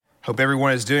Hope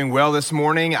everyone is doing well this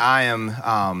morning. I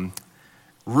am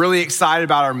really excited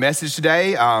about our message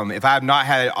today. If I have not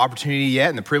had an opportunity yet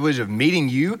and the privilege of meeting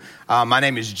you, my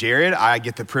name is Jared. I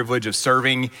get the privilege of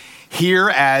serving here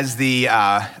as the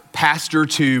pastor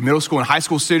to middle school and high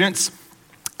school students,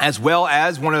 as well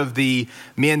as one of the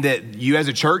men that you as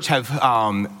a church have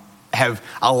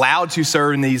allowed to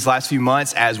serve in these last few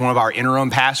months as one of our interim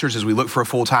pastors as we look for a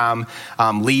full-time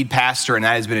lead pastor. And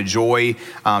that has been a joy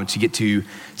to get to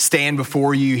stand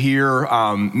before you here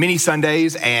many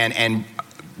Sundays and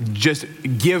just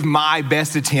give my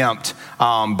best attempt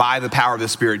by the power of the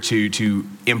Spirit to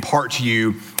impart to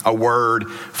you a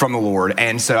word from the Lord.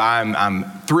 And so I'm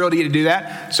thrilled to get to do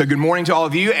that. So good morning to all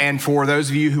of you. And for those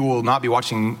of you who will not be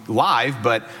watching live,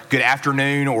 but good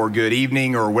afternoon or good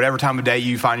evening or whatever time of day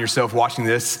you find yourself watching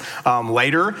this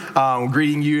later,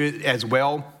 greeting you as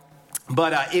well.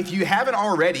 But if you haven't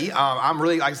already, I'm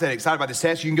really, like I said, excited about this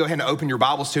text. You can go ahead and open your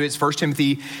Bibles to it. It's 1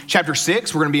 Timothy chapter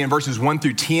 6. We're going to be in verses 1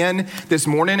 through 10 this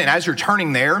morning. And as you're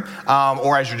turning there,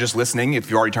 or as you're just listening,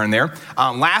 if you already turned there,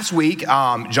 last week,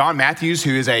 John Matthews,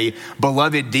 who is a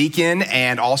beloved deacon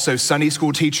and also Sunday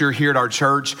school teacher here at our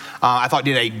church, I thought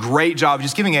did a great job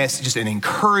just giving us just an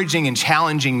encouraging and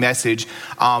challenging message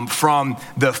from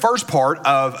the first part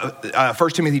of 1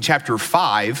 Timothy chapter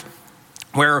 5,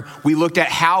 where we looked at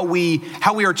how we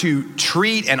are to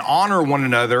treat and honor one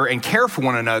another and care for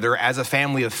one another as a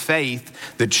family of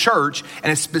faith, the church,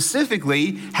 and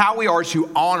specifically how we are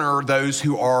to honor those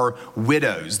who are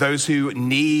widows, those who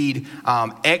need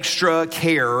extra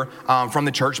care from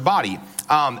the church body.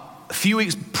 A few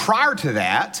weeks prior to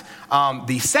that,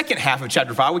 the second half of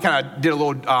chapter 5, we kind of did a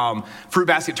little fruit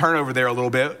basket turnover there a little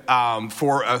bit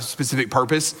for a specific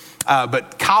purpose.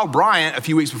 But Kyle Bryant, a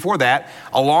few weeks before that,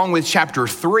 along with chapter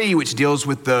 3, which deals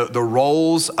with the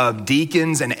roles of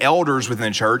deacons and elders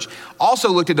within the church, also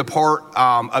looked at the part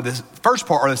of the first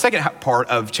part or the second part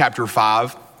of chapter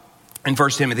 5 in 1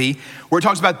 Timothy, where it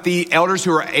talks about the elders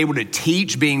who are able to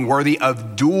teach being worthy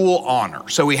of dual honor.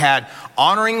 So we had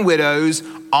honoring widows,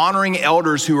 honoring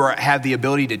elders who have the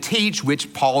ability to teach,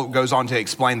 which Paul goes on to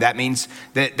explain. That means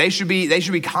that they should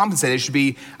be compensated, they should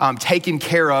be taken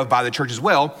care of by the church as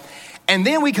well. And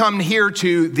then we come here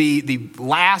to the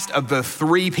last of the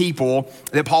three people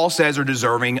that Paul says are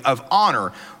deserving of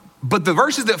honor. But the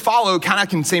verses that follow kind of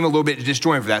can seem a little bit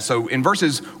disjointed for that. So in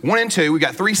verses 1 and 2, we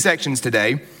got three sections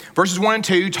today. Verses 1 and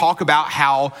 2 talk about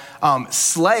how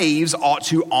slaves ought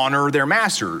to honor their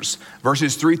masters.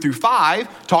 Verses 3 through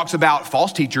 5 talks about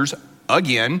false teachers.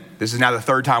 Again, this is now the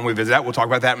third time we visit that. We'll talk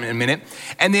about that in a minute.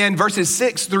 And then verses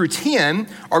 6 through 10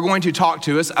 are going to talk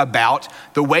to us about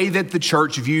the way that the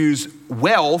church views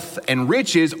wealth and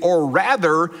riches, or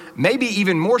rather, maybe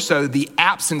even more so, the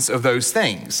absence of those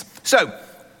things. So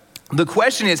the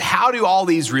question is, how do all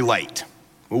these relate?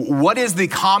 What is the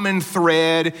common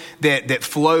thread that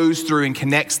flows through and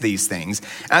connects these things?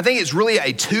 And I think it's really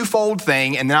a twofold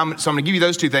thing. And then I'm going to give you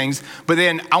those two things. But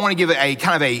then I want to give a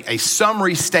kind of a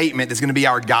summary statement that's going to be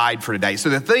our guide for today. So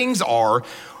the things are,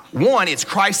 one, it's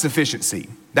Christ's sufficiency.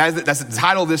 That's the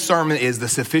title of this sermon, is the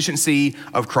sufficiency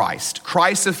of Christ.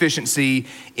 Christ's sufficiency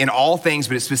in all things,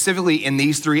 but it's specifically in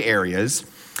these three areas.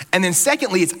 And then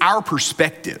secondly, it's our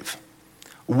perspective.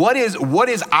 What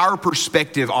is our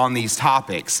perspective on these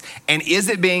topics? And is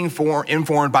it being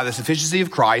informed by the sufficiency of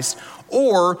Christ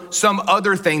or some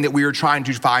other thing that we are trying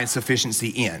to find sufficiency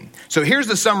in? So here's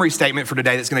the summary statement for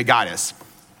today that's going to guide us.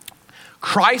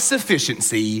 Christ's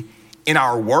sufficiency in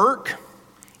our work,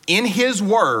 in his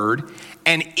word,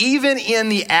 and even in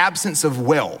the absence of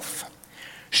wealth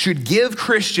should give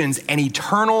Christians an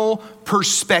eternal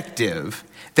perspective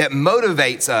that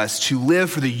motivates us to live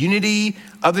for the unity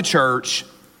of the church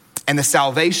and the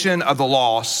salvation of the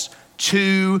lost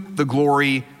to the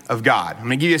glory of God. I'm going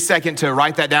to give you a second to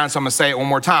write that down, so I'm going to say it one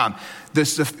more time.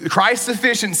 Christ's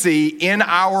sufficiency in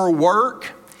our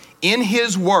work, in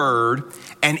his word,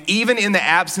 and even in the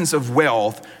absence of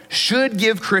wealth should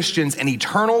give Christians an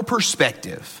eternal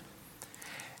perspective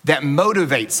that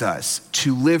motivates us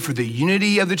to live for the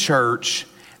unity of the church,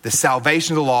 the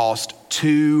salvation of the lost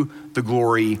to the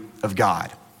glory of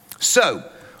God. So,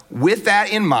 with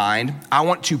that in mind, I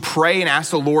want to pray and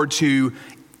ask the Lord to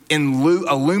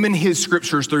illumine his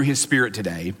scriptures through his Spirit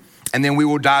today. And then we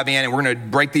will dive in and we're going to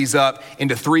break these up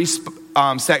into three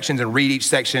sections and read each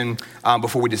section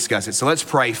before we discuss it. So let's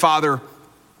pray. Father,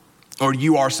 Lord,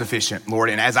 you are sufficient, Lord.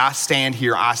 And as I stand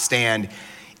here, I stand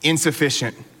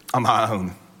insufficient on my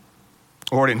own,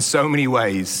 Lord, in so many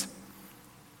ways.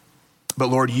 But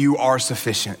Lord, you are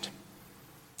sufficient.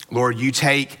 Lord, you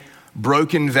take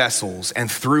broken vessels, and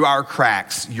through our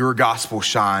cracks, your gospel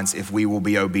shines if we will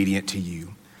be obedient to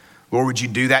you. Lord, would you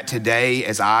do that today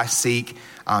as I seek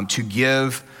to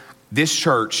give this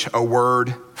church a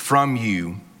word from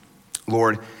you,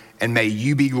 Lord, and may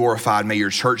you be glorified. May your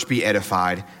church be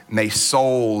edified. May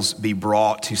souls be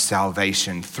brought to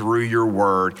salvation through your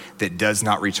word that does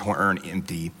not return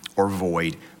empty or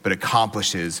void, but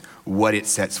accomplishes what it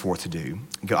sets forth to do.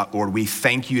 God, Lord, we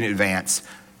thank you in advance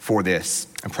for this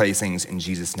and pray these things in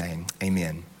Jesus' name.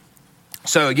 Amen.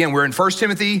 So again, we're in 1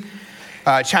 Timothy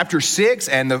chapter 6,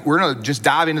 and we're going to just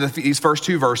dive into these first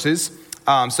two verses.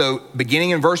 So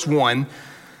beginning in verse 1,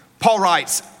 Paul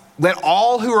writes, "Let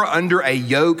all who are under a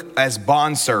yoke as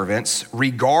bondservants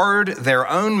regard their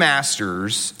own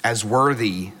masters as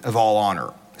worthy of all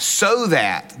honor, so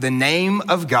that the name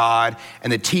of God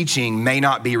and the teaching may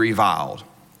not be reviled.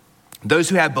 Those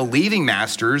who have believing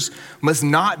masters must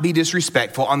not be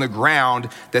disrespectful on the ground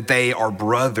that they are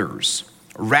brothers.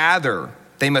 Rather,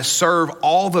 they must serve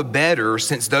all the better,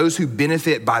 since those who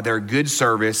benefit by their good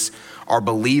service are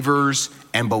believers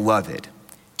and beloved.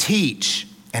 Teach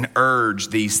and urge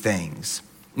these things."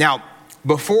 Now,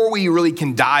 before we really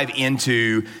can dive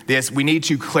into this, we need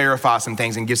to clarify some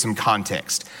things and give some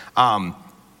context.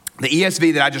 The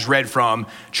ESV that I just read from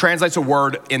translates a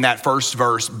word in that first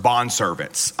verse,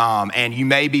 bondservants. And you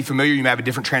may be familiar, you may have a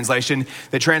different translation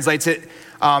that translates it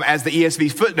as the ESV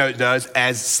footnote does,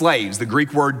 as slaves, the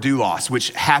Greek word doulos, which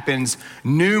happens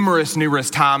numerous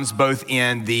times, both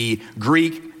in the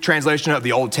Greek translation of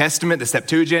the Old Testament, the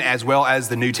Septuagint, as well as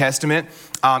the New Testament.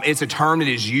 It's a term that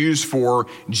is used for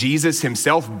Jesus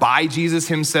himself, by Jesus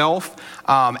himself.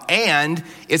 And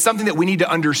it's something that we need to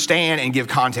understand and give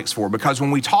context for, because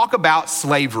when we talk about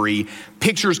slavery,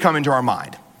 pictures come into our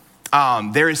mind.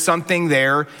 There is something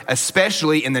there,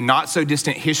 especially in the not so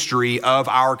distant history of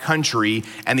our country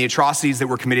and the atrocities that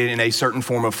were committed in a certain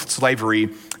form of slavery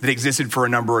that existed for a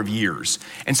number of years.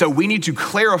 And so we need to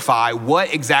clarify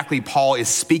what exactly Paul is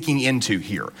speaking into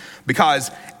here,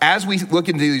 because as we look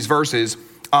into these verses,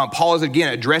 Paul is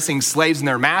again addressing slaves and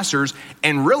their masters,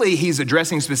 and really he's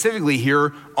addressing specifically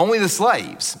here only the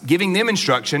slaves, giving them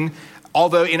instruction,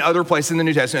 although in other places in the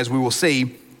New Testament, as we will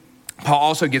see, Paul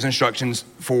also gives instructions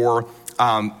for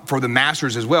the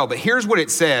masters as well. But here's what it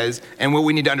says and what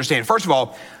we need to understand. First of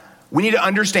all, we need to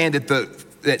understand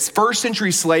that first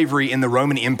century slavery in the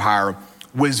Roman Empire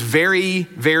was very,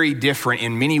 very different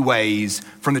in many ways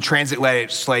from the transatlantic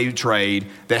slave trade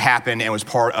that happened and was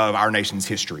part of our nation's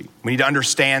history. We need to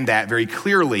understand that very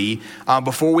clearly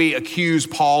before we accuse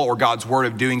Paul or God's word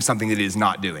of doing something that it is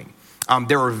not doing.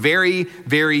 There were very,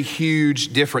 very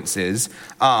huge differences.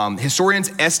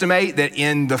 Historians estimate that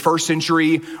in the first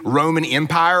century Roman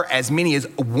Empire, as many as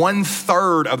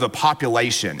 1/3 of the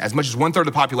population, as much as 1/3 of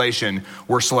the population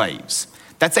were slaves.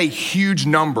 That's a huge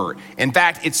number. In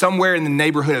fact, it's somewhere in the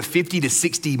neighborhood of 50 to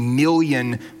 60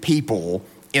 million people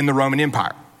in the Roman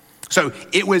Empire. So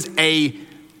it was a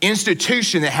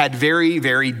institution that had very,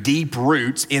 very deep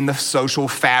roots in the social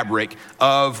fabric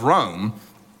of Rome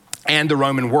and the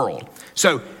Roman world.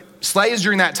 So slaves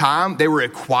during that time, they were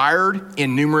acquired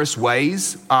in numerous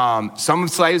ways. Some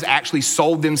slaves actually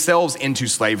sold themselves into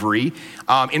slavery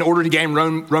in order to gain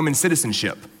Roman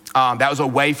citizenship. That was a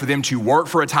way for them to work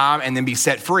for a time and then be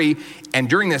set free. And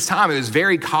during this time, it was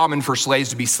very common for slaves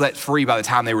to be set free by the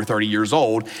time they were 30 years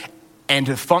old and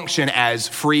to function as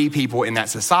free people in that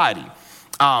society.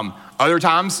 Other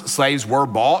times, slaves were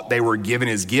bought. They were given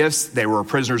as gifts. They were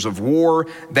prisoners of war.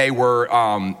 They were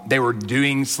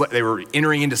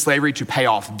entering into slavery to pay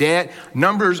off debt.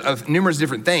 Numerous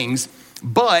different things.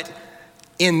 But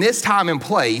in this time and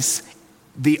place,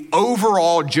 the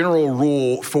overall general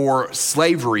rule for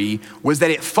slavery was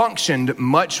that it functioned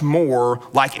much more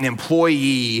like an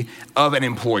employee of an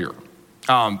employer.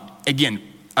 Again,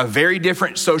 a very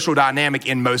different social dynamic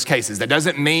in most cases. That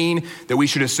doesn't mean that we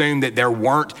should assume that there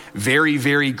weren't very,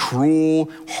 very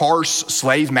cruel, harsh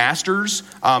slave masters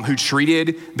who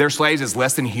treated their slaves as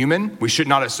less than human. We should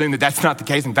not assume that that's not the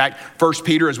case. In fact, 1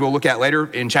 Peter, as we'll look at later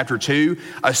in chapter 2,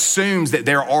 assumes that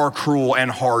there are cruel and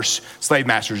harsh slave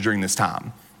masters during this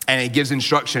time. And it gives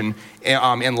instruction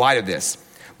in light of this.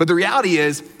 But the reality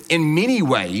is, in many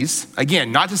ways,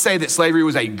 again, not to say that slavery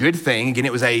was a good thing. Again,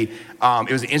 it was an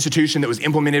institution that was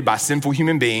implemented by sinful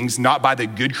human beings, not by the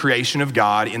good creation of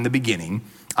God in the beginning.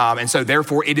 And so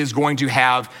therefore, it is going to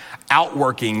have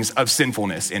outworkings of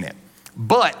sinfulness in it.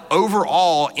 But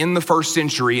overall, in the first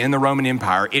century, in the Roman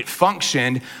Empire, it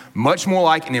functioned much more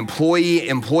like an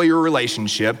employee-employer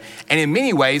relationship. And in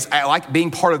many ways, like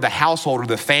being part of the household or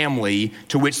the family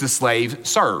to which the slave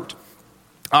served.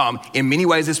 In many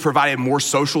ways, this provided more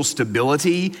social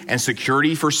stability and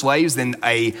security for slaves than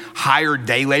a hired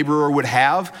day laborer would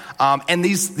have. And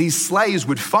these slaves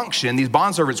would function, these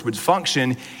bondservants would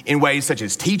function in ways such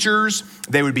as teachers,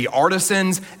 they would be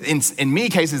artisans. In many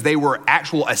cases, they were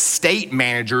actual estate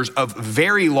managers of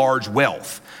very large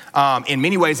wealth. In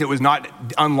many ways, it was not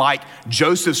unlike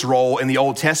Joseph's role in the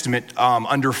Old Testament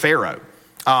under Pharaoh.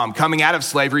 Coming out of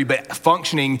slavery, but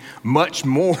functioning much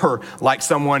more like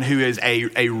someone who is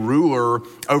a ruler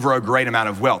over a great amount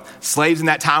of wealth. Slaves in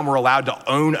that time were allowed to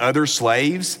own other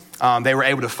slaves. They were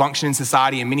able to function in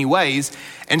society in many ways.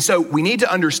 And so we need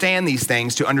to understand these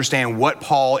things to understand what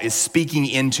Paul is speaking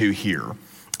into here.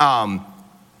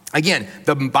 Again,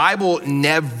 the Bible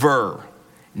never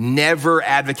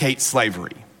advocates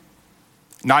slavery.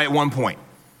 Not at one point.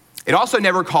 It also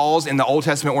never calls in the Old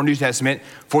Testament or New Testament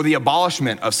for the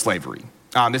abolishment of slavery.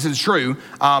 This is true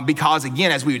because,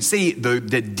 again, as we would see, the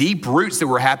deep roots that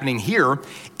were happening here,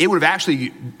 it would have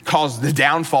actually caused the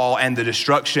downfall and the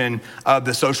destruction of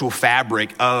the social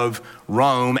fabric of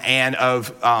Rome and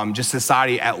of just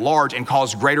society at large, and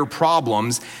caused greater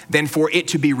problems than for it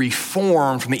to be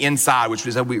reformed from the inside, which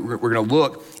is we're going to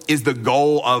look, is the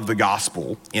goal of the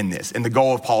gospel in this and the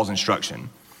goal of Paul's instruction.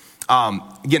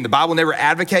 Again, the Bible never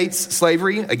advocates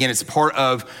slavery. Again, it's part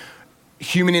of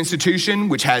human institution,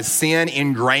 which has sin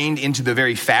ingrained into the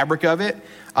very fabric of it,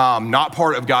 not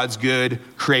part of God's good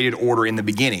created order in the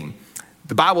beginning.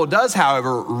 The Bible does,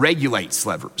 however, regulate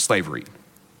slavery.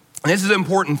 And this is an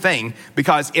important thing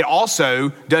because it also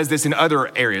does this in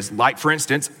other areas, like, for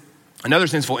instance, another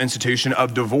sinful institution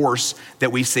of divorce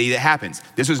that we see that happens.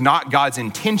 This was not God's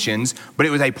intentions, but it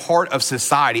was a part of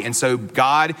society. And so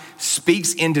God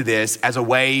speaks into this as a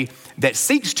way that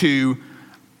seeks to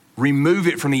remove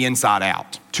it from the inside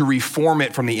out, to reform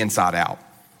it from the inside out.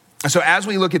 So as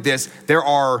we look at this, there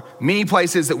are many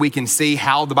places that we can see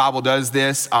how the Bible does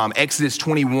this. Exodus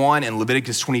 21 and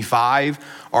Leviticus 25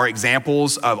 are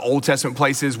examples of Old Testament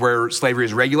places where slavery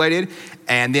is regulated.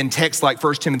 And then texts like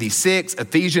 1 Timothy 6,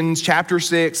 Ephesians chapter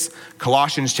 6,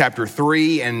 Colossians chapter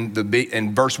 3,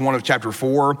 and verse 1 of chapter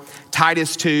 4,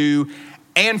 Titus 2,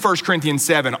 and 1 Corinthians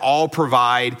 7 all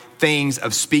provide things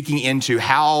of speaking into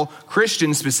how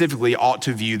Christians specifically ought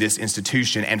to view this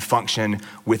institution and function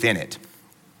within it.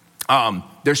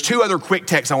 There's two other quick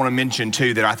texts I want to mention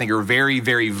too that I think are very,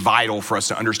 very vital for us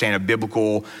to understand a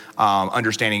biblical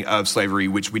understanding of slavery,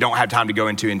 which we don't have time to go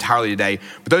into entirely today.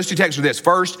 But those two texts are this.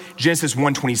 First, Genesis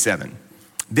 1:27.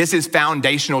 This is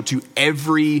foundational to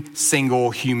every single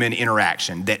human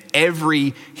interaction, that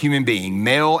every human being,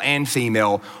 male and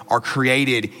female, are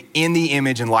created in the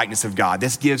image and likeness of God.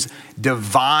 This gives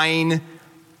divine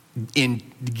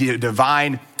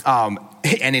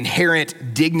an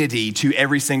inherent dignity to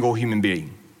every single human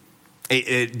being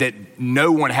that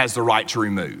no one has the right to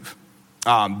remove.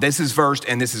 This is first,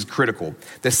 and this is critical.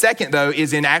 The second, though,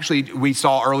 is we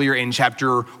saw earlier in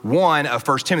chapter 1 of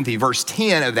 1 Timothy, verse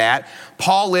 10 of that,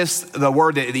 Paul lists the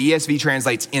word that the ESV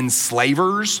translates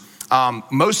enslavers.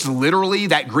 Most literally,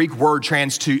 that Greek word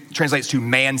translates to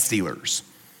man-stealers.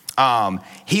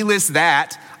 He lists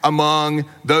that among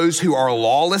those who are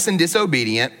lawless and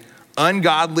disobedient,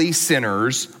 ungodly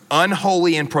sinners,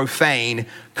 unholy and profane,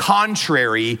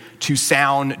 contrary to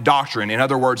sound doctrine. In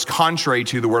other words, contrary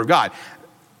to the word of God.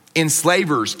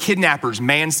 Enslavers, kidnappers,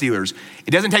 man-stealers.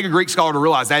 It doesn't take a Greek scholar to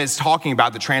realize that is talking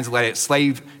about the transatlantic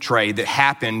slave trade that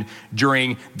happened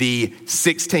during the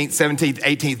 16th, 17th,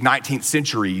 18th, 19th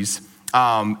centuries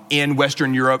in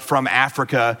Western Europe, from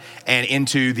Africa and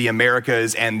into the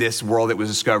Americas and this world that was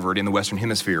discovered in the Western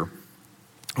Hemisphere.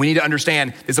 We need to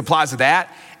understand this applies to that.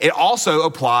 It also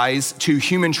applies to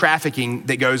human trafficking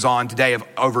that goes on today of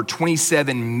over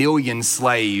 27 million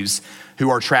slaves who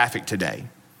are trafficked today.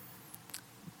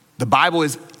 The Bible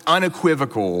is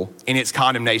unequivocal in its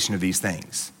condemnation of these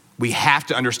things. We have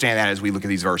to understand that as we look at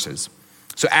these verses.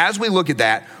 So as we look at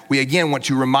that, we again want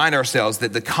to remind ourselves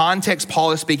that the context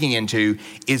Paul is speaking into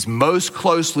is most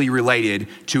closely related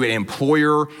to an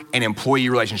employer and employee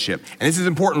relationship. And this is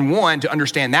important, one, to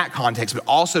understand that context, but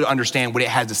also to understand what it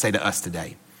has to say to us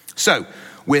today. So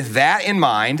with that in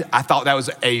mind, I thought that was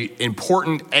an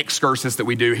important excursus that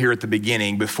we do here at the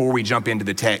beginning before we jump into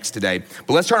the text today.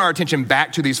 But let's turn our attention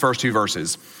back to these first two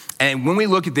verses. And when we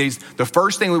look at these, the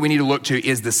first thing that we need to look to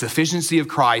is the sufficiency of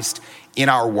Christ in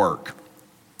our work.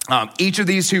 Each of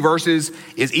these two verses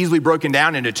is easily broken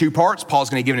down into two parts. Paul's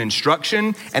going to give an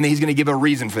instruction, and then he's going to give a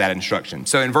reason for that instruction.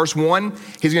 So in verse 1,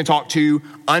 he's going to talk to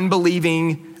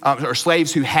unbelieving or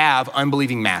slaves who have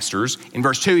unbelieving masters. In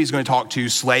verse 2, he's going to talk to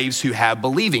slaves who have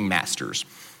believing masters.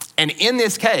 And in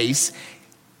this case,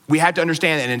 we have to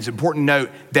understand, and it's important to note,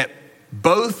 that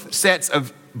both sets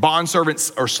of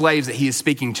bondservants or slaves that he is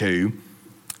speaking to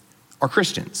are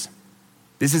Christians.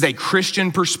 This is a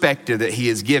Christian perspective that he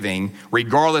is giving,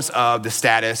 regardless of the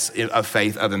status of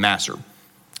faith of the master.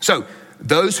 So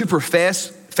those who profess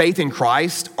faith in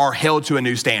Christ are held to a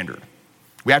new standard.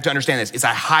 We have to understand this. It's a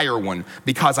higher one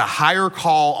because a higher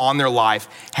call on their life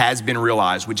has been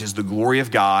realized, which is the glory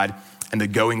of God and the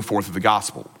going forth of the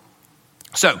gospel.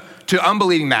 So to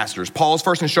unbelieving masters, Paul's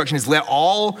first instruction is let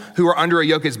all who are under a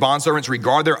yoke as bondservants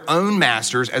regard their own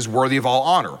masters as worthy of all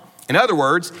honor. In other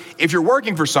words, if you're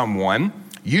working for someone,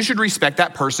 you should respect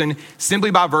that person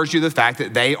simply by virtue of the fact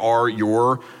that they are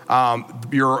your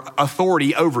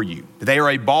authority over you. They are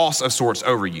a boss of sorts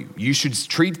over you. You should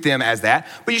treat them as that,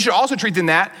 but you should also treat them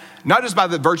that not just by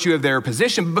the virtue of their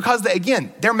position, but because,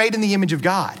 they're made in the image of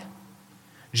God.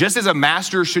 Just as a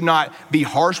master should not be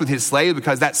harsh with his slave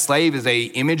because that slave is an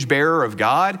image bearer of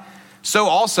God, so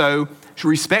also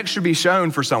respect should be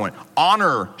shown for someone.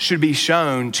 Honor should be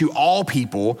shown to all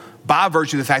people by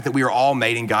virtue of the fact that we are all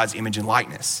made in God's image and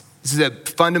likeness. This is a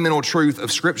fundamental truth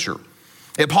of Scripture.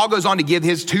 And Paul goes on to give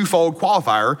his twofold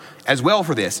qualifier as well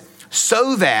for this,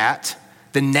 so that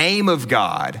the name of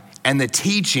God and the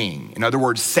teaching, in other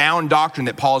words, sound doctrine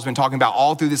that Paul has been talking about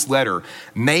all through this letter,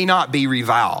 may not be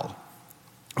reviled.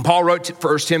 And Paul wrote to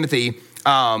 1 Timothy,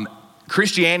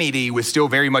 Christianity was still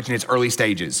very much in its early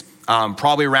stages,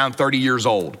 probably around 30 years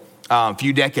old. A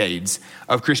few decades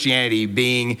of Christianity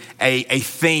being a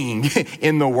thing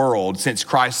in the world since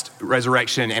Christ's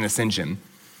resurrection and ascension.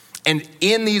 And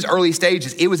in these early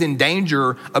stages, it was in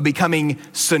danger of becoming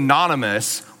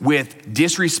synonymous with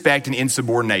disrespect and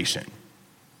insubordination.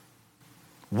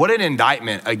 What an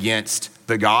indictment against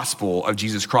the gospel of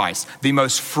Jesus Christ, the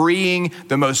most freeing,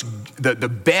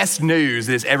 the best news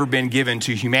that has ever been given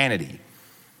to humanity.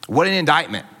 What an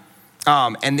indictment.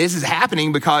 And this is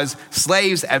happening because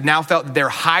slaves have now felt that their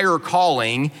higher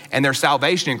calling and their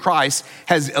salvation in Christ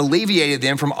has alleviated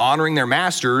them from honoring their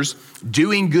masters,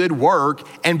 doing good work,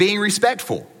 and being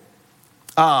respectful.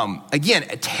 Again,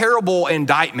 a terrible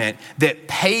indictment that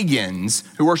pagans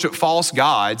who worship false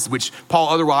gods, which Paul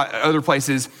other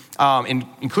places,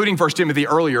 including 1 Timothy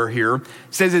earlier here,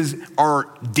 says are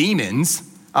demons.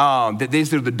 That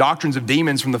these are the doctrines of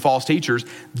demons from the false teachers.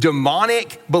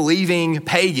 Demonic believing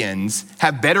pagans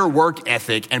have better work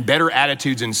ethic and better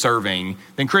attitudes in serving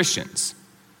than Christians.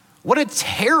 What a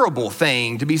terrible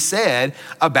thing to be said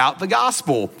about the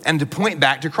gospel and to point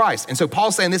back to Christ. And so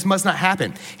Paul's saying this must not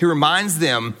happen. He reminds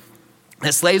them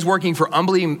that slaves working for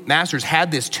unbelieving masters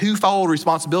had this twofold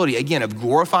responsibility, again, of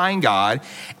glorifying God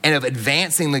and of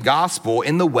advancing the gospel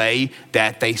in the way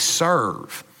that they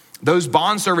serve. Those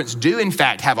bondservants do, in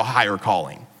fact, have a higher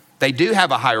calling. They do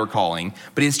have a higher calling,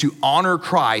 but it is to honor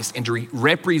Christ and to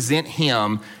represent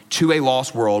him to a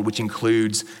lost world, which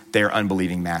includes their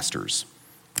unbelieving masters.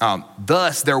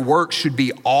 Thus, their work should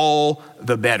be all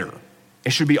the better.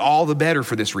 It should be all the better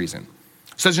for this reason.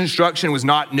 Such instruction was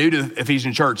not new to the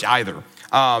Ephesian church either.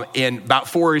 In about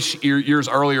 4-ish years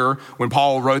earlier, when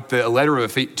Paul wrote the letter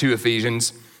to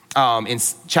Ephesians, in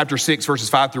chapter 6, verses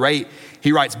 5-8,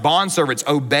 he writes, "Bondservants,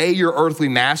 obey your earthly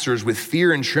masters with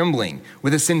fear and trembling,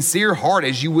 with a sincere heart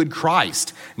as you would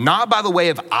Christ, not by the way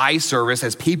of eye service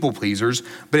as people pleasers,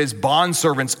 but as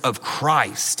bondservants of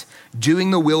Christ, doing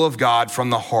the will of God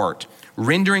from the heart,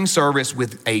 rendering service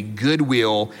with a good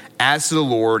will as to the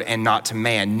Lord and not to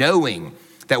man, knowing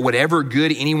that whatever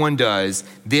good anyone does,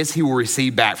 this he will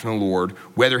receive back from the Lord,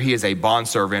 whether he is a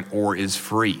bondservant or is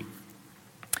free."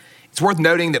 It's worth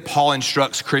noting that Paul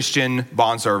instructs Christian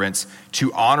bondservants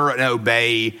to honor and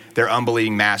obey their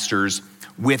unbelieving masters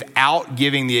without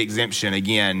giving the exemption,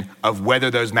 again, of whether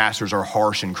those masters are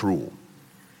harsh and cruel.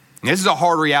 And this is a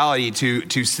hard reality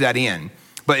to set in.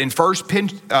 But in 1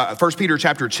 Peter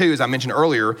chapter 2, as I mentioned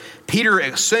earlier, Peter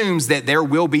assumes that there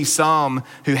will be some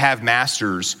who have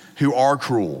masters who are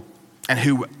cruel and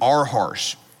who are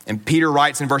harsh. And Peter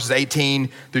writes in verses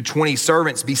 18-20,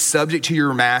 "Servants, be subject to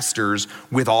your masters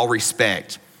with all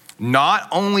respect, not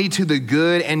only to the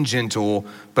good and gentle,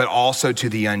 but also to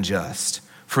the unjust.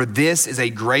 For this is a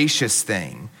gracious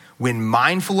thing. When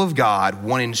mindful of God,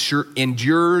 one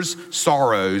endures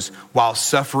sorrows while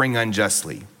suffering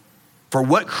unjustly. For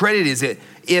what credit is it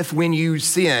if when you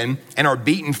sin and are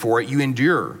beaten for it, you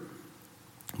endure?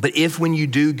 But if when you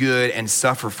do good and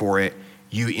suffer for it,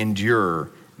 you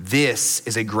endure, this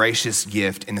is a gracious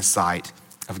gift in the sight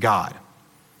of God."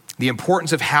 The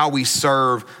importance of how we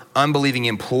serve unbelieving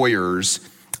employers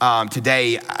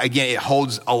today, again, it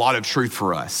holds a lot of truth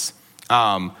for us.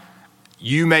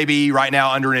 You may be right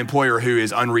now under an employer who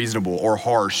is unreasonable or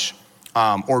harsh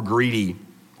or greedy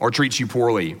or treats you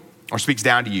poorly or speaks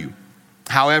down to you.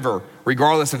 However,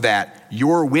 regardless of that,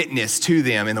 your witness to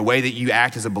them in the way that you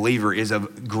act as a believer is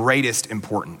of greatest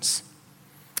importance.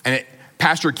 And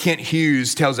Pastor Kent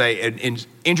Hughes tells an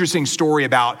interesting story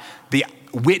about the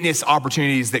witness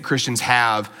opportunities that Christians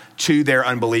have to their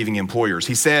unbelieving employers.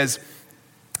 He says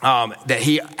that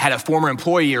he had a former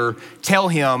employer tell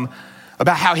him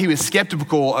about how he was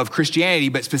skeptical of Christianity,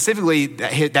 but specifically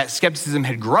that skepticism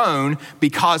had grown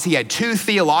because he had two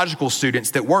theological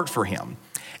students that worked for him.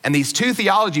 And these two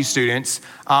theology students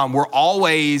were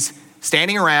always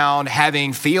standing around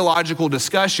having theological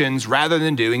discussions rather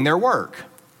than doing their work.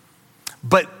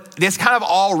 But this kind of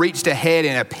all reached a head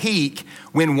and a peak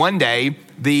when one day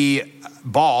the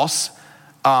boss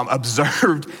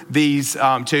observed these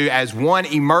two as one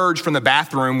emerged from the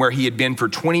bathroom where he had been for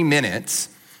 20 minutes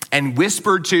and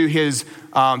whispered to his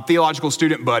theological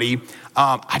student buddy,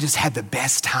 I just had the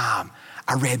best time.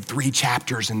 I read 3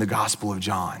 chapters in the Gospel of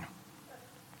John.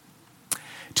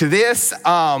 To this,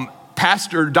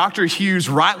 Pastor Dr. Hughes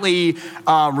rightly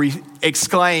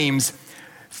exclaims,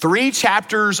 3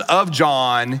 chapters of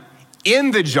John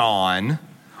in the John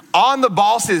on the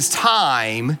boss's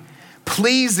time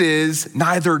pleases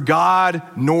neither God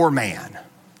nor man.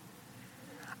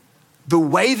 The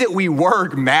way that we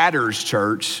work matters,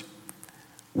 church.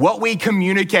 What we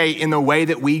communicate in the way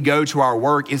that we go to our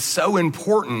work is so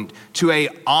important to an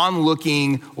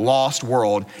onlooking lost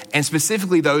world, and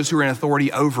specifically those who are in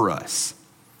authority over us.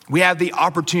 We have the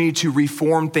opportunity to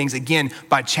reform things, again,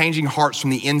 by changing hearts from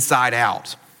the inside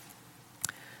out.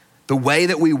 The way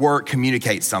that we work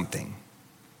communicates something,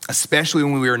 especially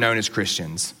when we are known as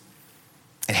Christians.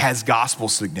 It has gospel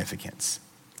significance,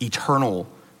 eternal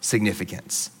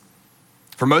significance.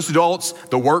 For most adults,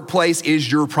 the workplace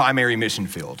is your primary mission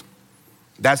field.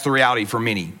 That's the reality for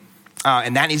many.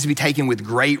 And that needs to be taken with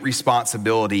great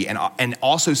responsibility and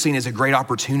also seen as a great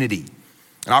opportunity.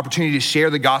 An opportunity to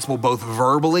share the gospel both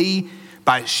verbally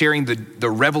by sharing the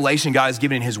revelation God has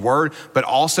given in his word, but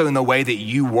also in the way that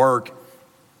you work.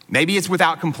 Maybe it's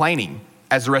without complaining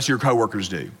as the rest of your coworkers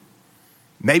do.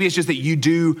 Maybe it's just that you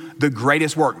do the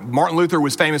greatest work. Martin Luther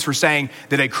was famous for saying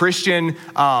that a Christian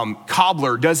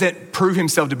cobbler doesn't prove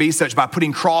himself to be such by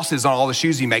putting crosses on all the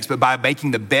shoes he makes, but by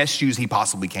making the best shoes he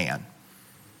possibly can.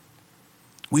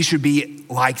 We should be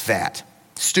like that.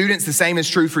 Students, the same is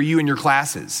true for you in your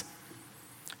classes.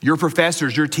 Your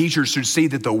professors, your teachers should see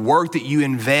that the work that you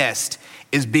invest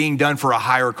is being done for a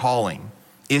higher calling,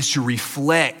 is to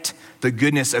reflect the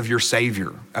goodness of your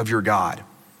Savior, of your God.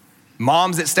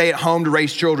 Moms that stay at home to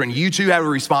raise children, you too have a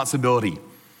responsibility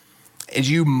as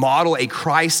you model a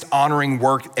Christ-honoring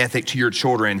work ethic to your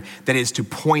children that is to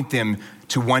point them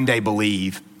to one day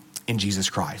believe in Jesus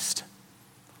Christ.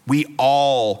 We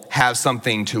all have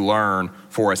something to learn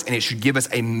for us, and it should give us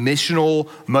a missional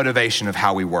motivation of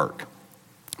how we work.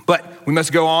 But we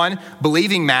must go on.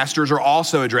 Believing masters are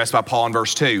also addressed by Paul in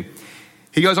verse 2.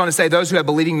 He goes on to say, those who have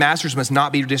believing masters must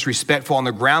not be disrespectful on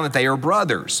the ground that they are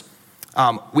brothers.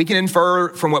 We can infer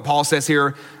from what Paul says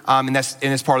here, and that's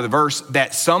in this part of the verse,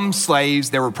 that some slaves,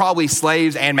 there were probably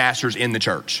slaves and masters in the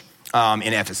church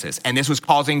in Ephesus. And this was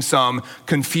causing some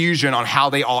confusion on how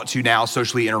they ought to now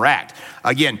socially interact.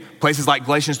 Again, places like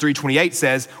Galatians 3:28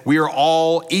 says, we are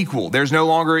all equal. There's no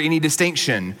longer any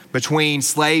distinction between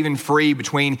slave and free,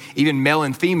 between even male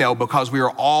and female, because we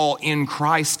are all in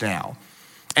Christ now.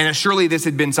 And surely this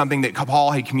had been something that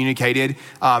Paul had communicated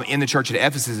in the church at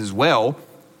Ephesus as well.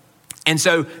 And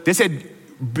so this had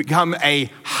become a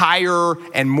higher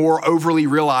and more overly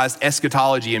realized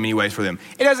eschatology in many ways for them.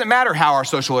 It doesn't matter how our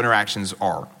social interactions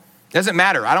are. It doesn't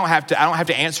matter. I don't have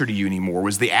to answer to you anymore,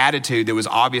 was the attitude that was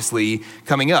obviously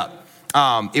coming up.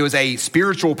 It was a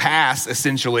spiritual pass,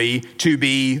 essentially, to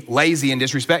be lazy and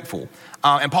disrespectful.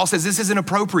 And Paul says this isn't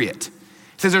appropriate. He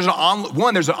says there's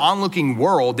an onlooking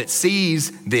world that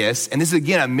sees this, and this is,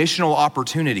 again, a missional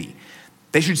opportunity.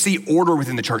 They should see order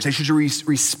within the church. They should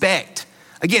respect.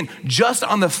 Again, just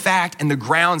on the fact and the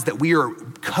grounds that we are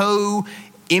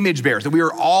co-image bearers, that we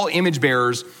are all image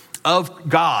bearers of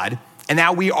God, and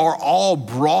now we are all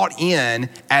brought in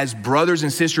as brothers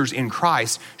and sisters in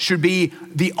Christ, should be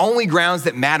the only grounds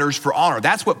that matters for honor.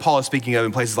 That's what Paul is speaking of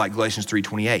in places like Galatians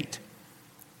 3:28.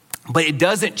 But it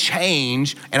doesn't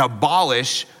change and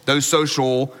abolish those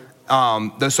social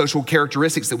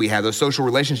characteristics that we have, those social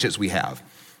relationships we have.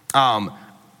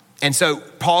 And so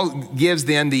Paul gives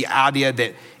then the idea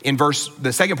that in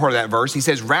the second part of that verse, he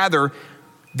says, rather,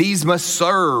 these must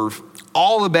serve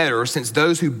all the better since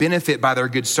those who benefit by their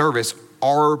good service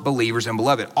are believers and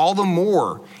beloved. All the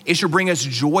more it should bring us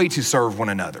joy to serve one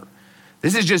another.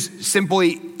 This is just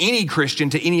simply any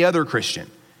Christian to any other Christian.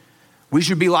 We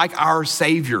should be like our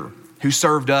Savior, who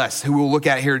served us, who we'll look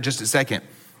at here in just a second.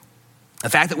 The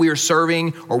fact that we are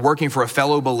serving or working for a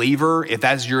fellow believer, if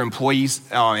that's your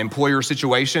employer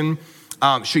situation,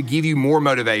 should give you more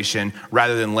motivation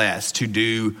rather than less to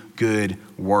do good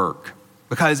work.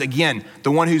 Because again,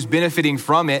 the one who's benefiting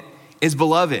from it is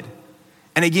beloved.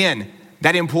 And again,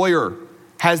 that employer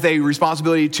has a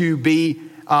responsibility to be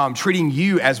treating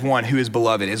you as one who is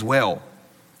beloved as well.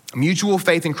 Mutual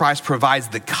faith in Christ provides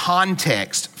the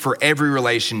context for every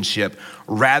relationship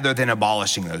rather than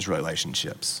abolishing those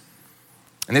relationships.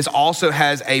 And this also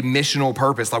has a missional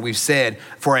purpose, like we've said,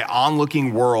 for an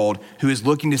onlooking world who is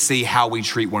looking to see how we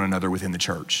treat one another within the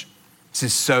church. This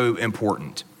is so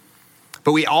important.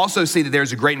 But we also see that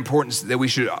there's a great importance that we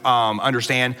should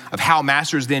understand of how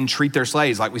masters then treat their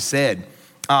slaves, like we said.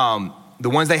 The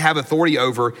ones they have authority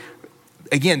over,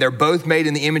 again, they're both made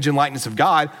in the image and likeness of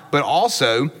God, but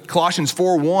also Colossians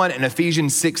 4:1 and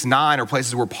Ephesians 6:9 are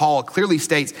places where Paul clearly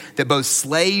states that both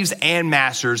slaves and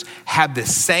masters have the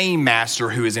same master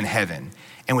who is in heaven.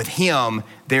 And with him,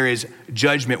 there is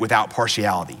judgment without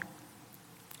partiality.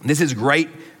 This is great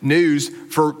news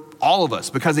for all of us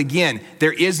because, again,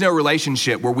 there is no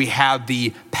relationship where we have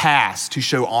the past to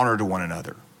show honor to one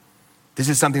another. This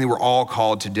is something that we're all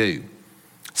called to do.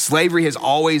 Slavery has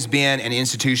always been an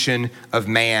institution of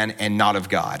man and not of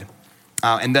God.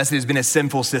 And thus it has been a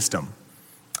sinful system.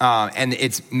 And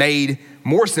it's made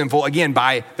more sinful, again,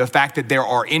 by the fact that there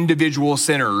are individual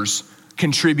sinners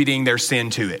contributing their sin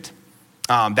to it.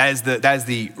 That is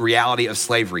the reality of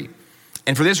slavery.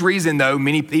 And for this reason, though,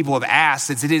 many people have asked,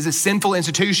 since it is a sinful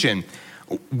institution,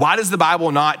 why does the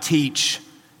Bible not teach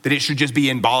that it should just be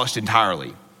abolished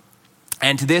entirely?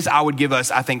 And to this, I would give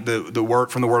us, I think, the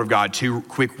word from the Word of God, two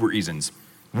quick reasons.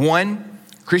 One,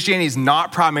 Christianity is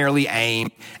not primarily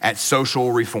aimed at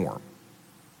social reform.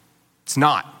 It's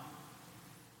not.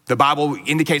 The Bible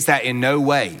indicates that in no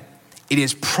way. It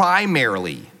is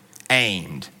primarily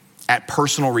aimed at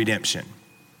personal redemption.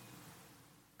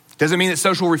 Doesn't mean that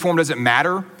social reform doesn't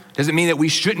matter. Doesn't mean that we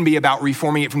shouldn't be about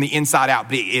reforming it from the inside out,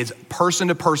 but it is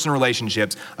person-to-person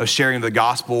relationships of sharing the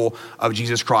gospel of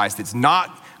Jesus Christ. It's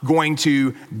not going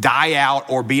to die out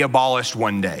or be abolished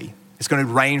one day. It's going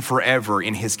to reign forever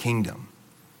in his kingdom.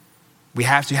 We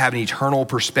have to have an eternal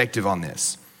perspective on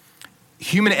this.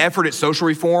 Human effort at social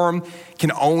reform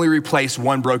can only replace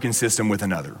one broken system with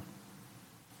another.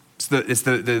 It's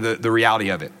the reality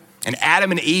of it. And Adam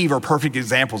and Eve are perfect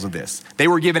examples of this. They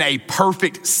were given a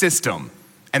perfect system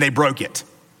and they broke it.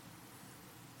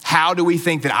 How do we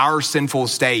think that our sinful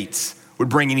states would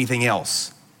bring anything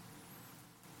else?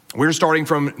 We're starting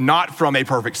not from a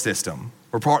perfect system.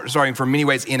 We're starting from many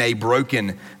ways in a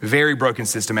broken, very broken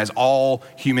system, as all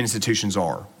human institutions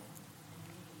are.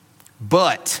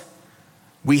 But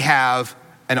we have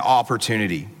an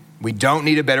opportunity. We don't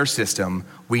need a better system.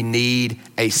 We need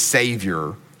a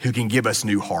Savior who can give us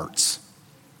new hearts.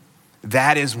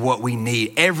 That is what we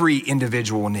need. Every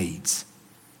individual needs.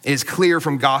 It is clear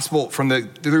throughout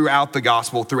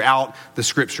the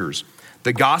scriptures.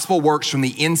 The gospel works from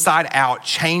the inside out,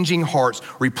 changing hearts,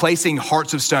 replacing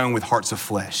hearts of stone with hearts of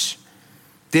flesh.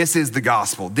 This is the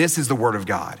gospel. This is the word of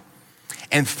God.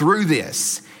 And through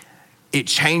this, it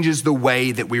changes the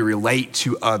way that we relate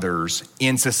to others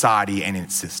in society and in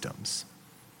its systems.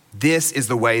 This is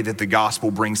the way that the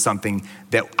gospel brings something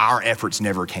that our efforts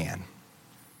never can.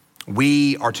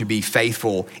 We are to be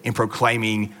faithful in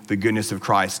proclaiming the goodness of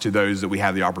Christ to those that we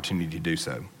have the opportunity to do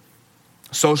so.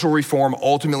 Social reform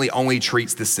ultimately only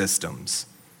treats the symptoms,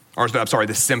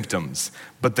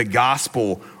 but the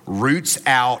gospel roots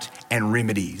out and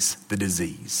remedies the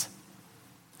disease.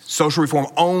 Social reform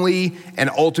only and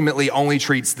ultimately only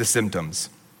treats the symptoms.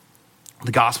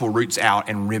 The gospel roots out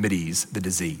and remedies the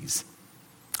disease.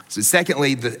 So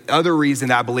secondly, the other reason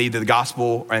that I believe that the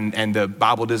gospel and the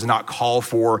Bible does not call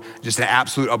for just an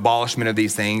absolute abolishment of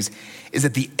these things is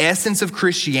that the essence of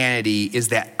Christianity is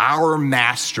that our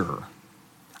master,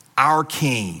 our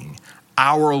king,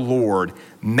 our Lord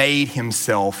made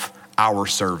himself our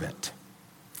servant.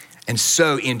 And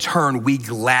so in turn, we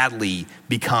gladly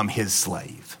become his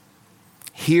slave.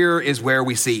 Here is where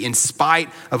we see, in spite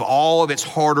of all of its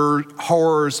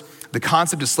horrors, the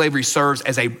concept of slavery serves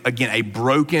as a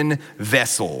broken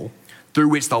vessel through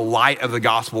which the light of the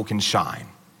gospel can shine.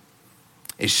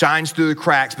 It shines through the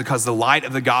cracks because the light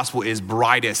of the gospel is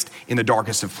brightest in the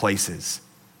darkest of places.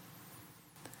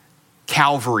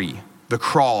 Calvary, the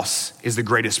cross, is the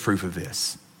greatest proof of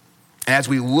this. And as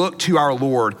we look to our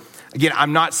Lord, again,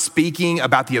 I'm not speaking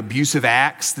about the abusive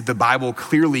acts that the Bible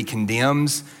clearly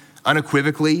condemns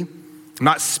unequivocally, I'm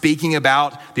not speaking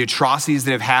about the atrocities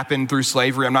that have happened through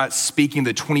slavery. I'm not speaking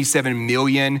the 27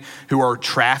 million who are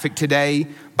trafficked today.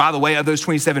 By the way, of those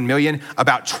 27 million,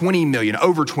 about 20 million,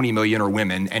 over 20 million are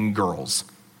women and girls.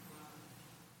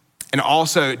 And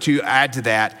also to add to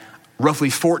that, roughly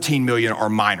 14 million are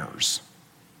minors.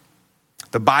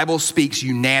 The Bible speaks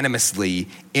unanimously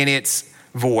in its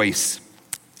voice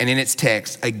and in its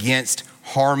text against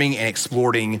harming and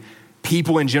exploiting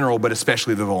people in general, but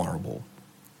especially the vulnerable.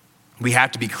 We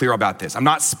have to be clear about this. I'm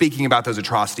not speaking about those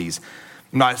atrocities.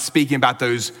 I'm not speaking about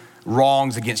those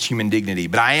wrongs against human dignity,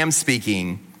 but I am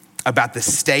speaking about the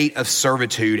state of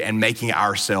servitude and making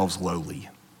ourselves lowly.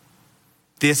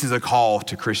 This is a call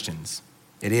to Christians.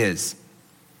 It is.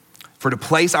 For to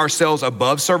place ourselves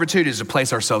above servitude is to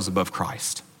place ourselves above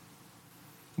Christ.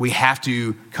 We have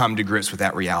to come to grips with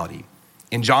that reality.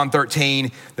 In John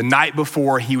 13, the night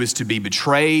before he was to be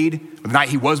betrayed, the night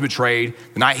he was betrayed,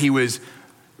 the night he was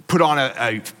put on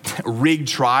a rigged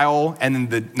trial, and then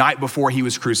the night before he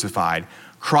was crucified,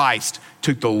 Christ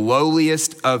took the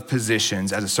lowliest of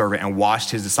positions as a servant and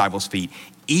washed his disciples' feet,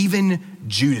 even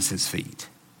Judas's feet.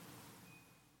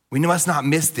 We must not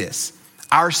miss this.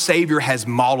 Our Savior has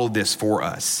modeled this for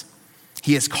us.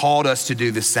 He has called us to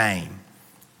do the same.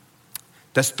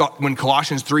 That's when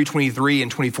Colossians 3:23 and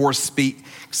 24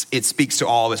 speaks to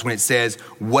all of us when it says,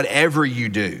 whatever you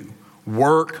do,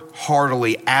 work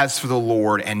heartily as for the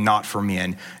Lord and not for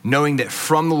men, knowing that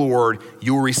from the Lord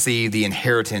you will receive the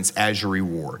inheritance as your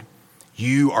reward.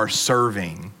 You are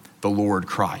serving the Lord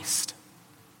Christ.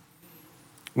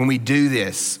 When we do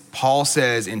this, Paul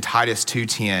says in Titus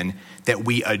 2:10 that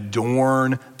we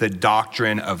adorn the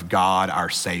doctrine of God our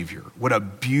Savior. What a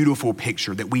beautiful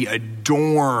picture, that we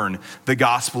adorn the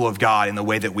gospel of God in the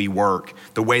way that we work,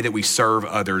 the way that we serve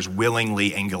others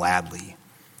willingly and gladly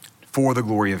for the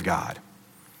glory of God.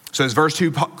 So as verse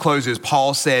 2 closes,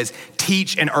 Paul says,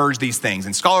 teach and urge these things.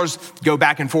 And scholars go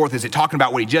back and forth. Is it talking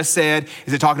about what he just said?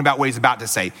 Is it talking about what he's about to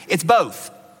say? It's both.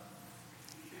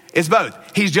 It's both.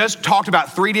 He's just talked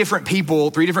about three different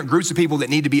groups of people that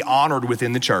need to be honored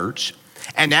within the church.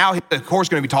 And now he's, of course,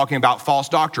 going to be talking about false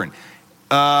doctrine.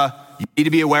 You need to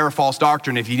be aware of false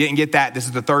doctrine. If you didn't get that, this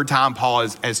is the third time Paul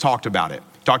has talked about it.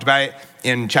 Talked about it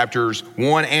in chapters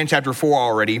 1 and chapter 4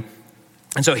 already.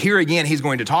 And so here again, he's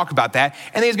going to talk about that.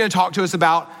 And then he's going to talk to us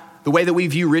about the way that we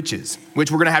view riches, which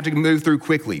we're going to have to move through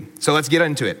quickly. So let's get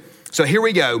into it. So here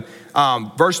we go.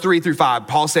 Verse 3-5,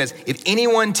 Paul says, if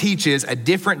anyone teaches a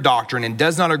different doctrine and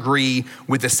does not agree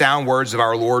with the sound words of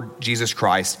our Lord Jesus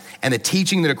Christ and the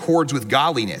teaching that accords with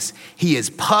godliness, he is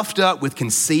puffed up with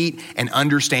conceit and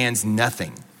understands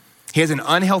nothing. He has an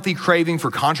unhealthy craving for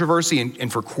controversy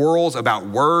and for quarrels about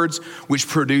words, which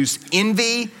produce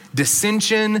envy,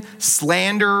 dissension,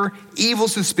 slander, evil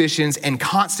suspicions, and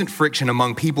constant friction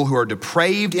among people who are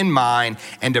depraved in mind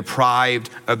and deprived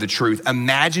of the truth,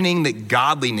 imagining that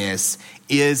godliness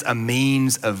is a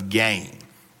means of gain.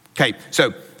 Okay,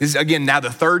 so this is, again, now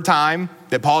the third time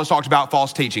that Paul has talked about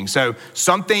false teaching. So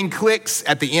something clicks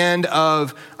at the end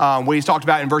of what he's talked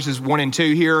about in verses 1 and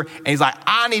 2 here, and he's like,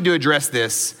 I need to address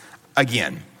this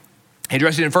again. He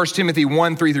addressed it in 1 Timothy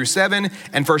 1:3-7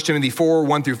 and 1 Timothy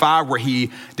 4:1-5, where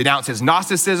he denounces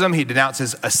Gnosticism, he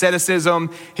denounces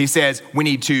asceticism. He says we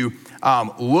need to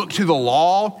look to the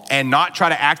law and not try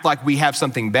to act like we have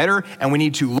something better, and we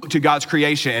need to look to God's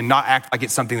creation and not act like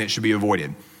it's something that should be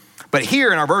avoided. But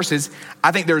here in our verses,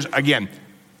 I think there's, again,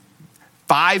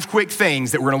 5 quick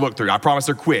things that we're gonna look through. I promise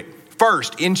they're quick.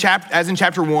 First, as in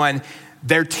chapter 1,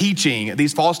 their teaching,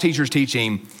 these false teachers'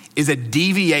 teaching, is a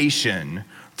deviation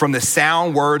from the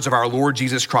sound words of our Lord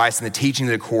Jesus Christ and the teaching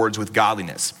that accords with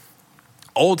godliness.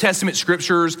 Old Testament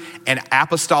scriptures and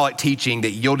apostolic teaching that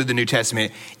yielded the New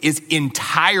Testament is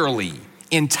entirely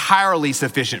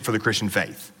sufficient for the Christian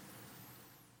faith.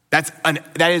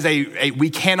 We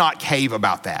cannot cave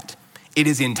about that. It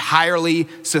is entirely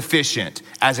sufficient.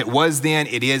 As it was then,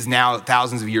 it is now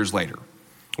thousands of years later.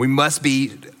 We must be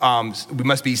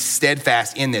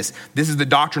steadfast in this. This is the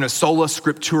doctrine of sola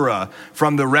scriptura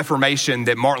from the Reformation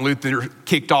that Martin Luther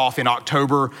kicked off on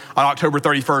October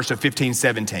 31st of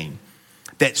 1517.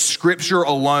 That scripture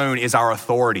alone is our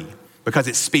authority because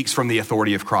it speaks from the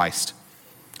authority of Christ.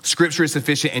 Scripture is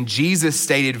sufficient, and Jesus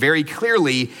stated very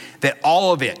clearly that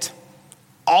all of it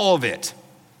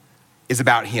is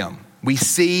about him. We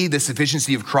see the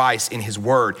sufficiency of Christ in his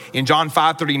word. In John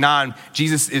 5:39,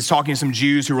 Jesus is talking to some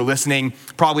Jews who were listening,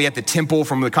 probably at the temple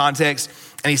from the context,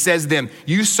 and he says to them,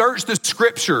 you search the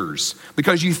scriptures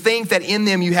because you think that in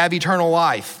them you have eternal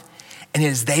life, and it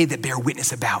is they that bear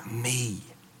witness about me.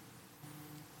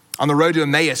 On the road to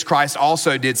Emmaus, Christ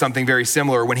also did something very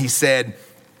similar when he said,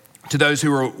 to those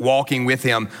who were walking with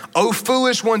him, "O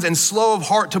foolish ones and slow of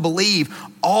heart to believe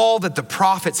all that the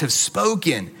prophets have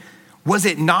spoken. Was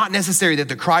it not necessary that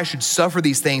the Christ should suffer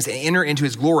these things and enter into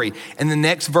his glory?" And the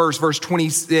next verse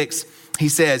 26, he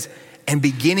says, "And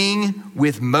beginning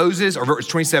with Moses," or verse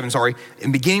 27, sorry,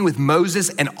 "and beginning with Moses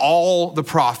and all the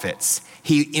prophets,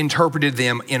 he interpreted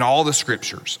them in all the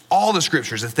scriptures,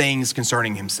 the things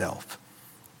concerning himself."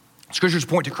 Scriptures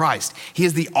point to Christ. He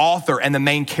is the author and the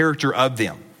main character of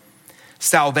them.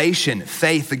 Salvation,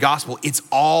 faith, the gospel, it's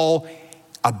all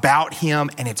about him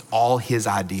and it's all his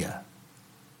idea.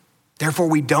 Therefore,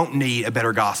 we don't need a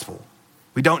better gospel.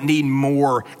 We don't need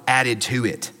more added to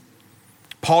it.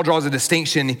 Paul draws a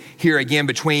distinction here again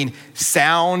between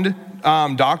sound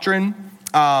doctrine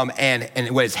and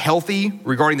what is healthy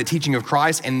regarding the teaching of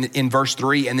Christ in verse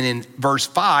 3. And then in verse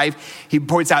 5, he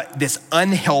points out this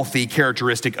unhealthy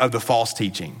characteristic of the false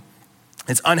teaching.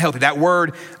 It's unhealthy. That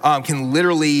word can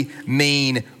literally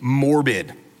mean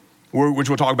morbid, which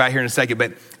we'll talk about here in a second.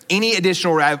 But any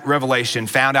additional revelation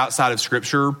found outside of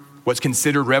Scripture, what's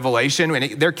considered revelation,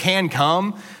 and there can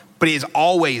come, but it is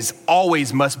always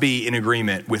must be in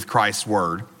agreement with Christ's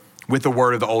word, with the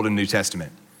word of the Old and New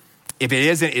Testament. If it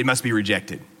isn't, it must be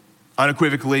rejected,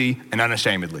 unequivocally and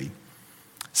unashamedly.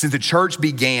 Since the church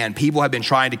began, people have been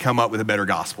trying to come up with a better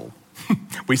gospel.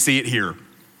 We see it here,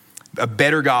 a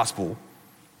better gospel.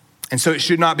 And so it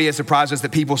should not be a surprise to us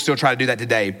that people still try to do that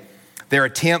today. Their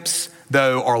attempts,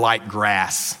 though, are like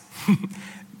grass.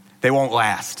 They won't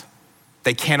last.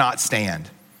 They cannot stand.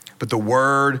 But the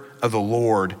word of the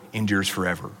Lord endures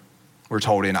forever. We're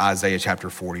told in Isaiah chapter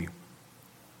 40.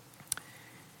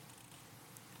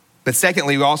 But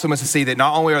secondly, we also must see that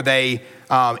not only are they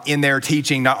in their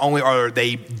teaching, not only are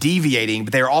they deviating,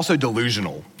 but they are also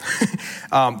delusional.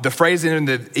 The phrase in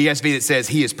the ESV that says,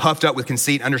 "He is puffed up with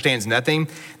conceit, understands nothing,"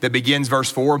 that begins verse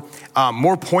 4.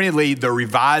 More pointedly, the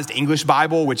Revised English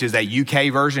Bible, which is a UK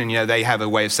version, they have a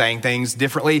way of saying things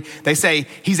differently. They say,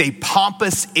 "He's a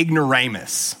pompous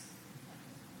ignoramus."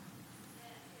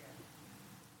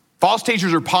 False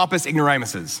teachers are pompous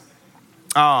ignoramuses.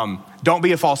 Don't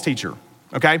be a false teacher.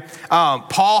 Okay,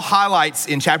 Paul highlights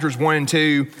in chapters 1 and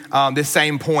 2 this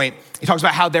same point. He talks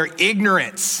about how their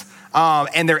ignorance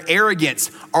and their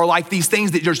arrogance are like these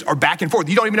things that just are back and forth.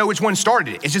 You don't even know which one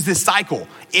started it. It's just this cycle: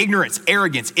 ignorance,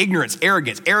 arrogance, ignorance,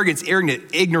 arrogance, arrogance,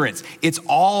 ignorance. It's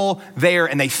all there,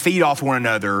 and they feed off one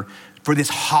another for this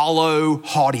hollow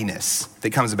haughtiness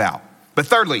that comes about. But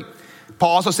thirdly,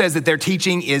 Paul also says that their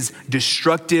teaching is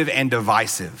destructive and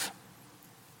divisive.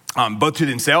 Both to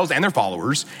themselves and their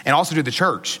followers, and also to the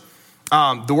church.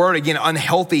 The word, again,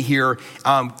 unhealthy here,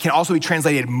 can also be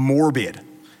translated morbid.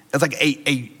 It's like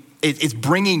it's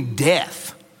bringing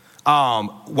death.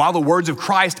 While the words of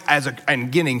Christ, and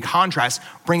again, in contrast,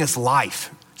 bring us life,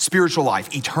 spiritual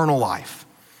life, eternal life.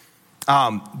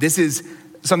 This is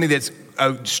something that's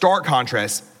a stark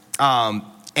contrast.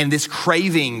 And this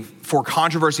craving for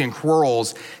controversy and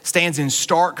quarrels stands in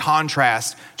stark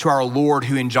contrast to our Lord,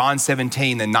 who in John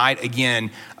 17, the night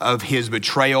again of his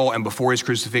betrayal and before his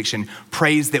crucifixion,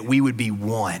 prays that we would be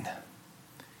one.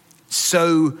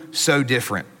 So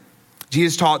different.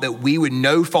 Jesus taught that we would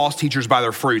know false teachers by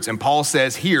their fruits. And Paul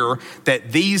says here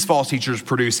that these false teachers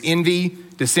produce envy,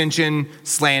 dissension,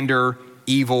 slander,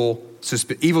 evil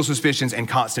suspicions, and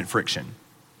constant friction.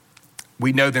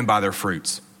 We know them by their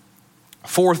fruits.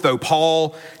 Fourth, though,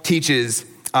 Paul teaches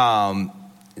Paul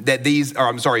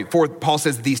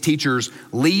says that these teachers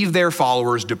leave their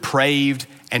followers depraved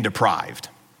and deprived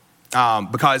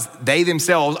because they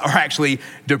themselves are actually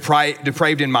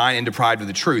depraved in mind and deprived of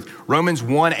the truth. Romans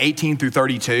 1:18 through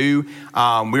 32,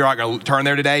 we're not going to turn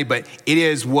there today, but it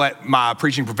is what my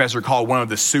preaching professor called one of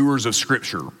the sewers of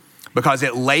Scripture, because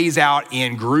it lays out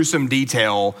in gruesome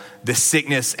detail the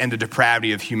sickness and the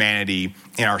depravity of humanity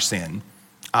in our sin.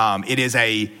 It is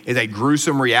a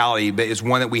gruesome reality, but it's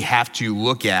one that we have to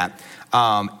look at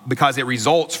because it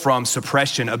results from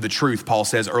suppression of the truth, Paul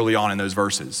says early on in those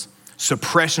verses.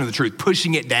 Suppression of the truth,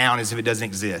 pushing it down as if it doesn't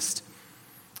exist.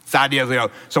 It's the idea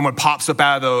of, someone pops up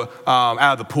out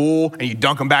of the pool and you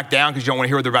dunk them back down because you don't want to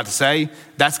hear what they're about to say.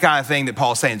 That's the kind of thing that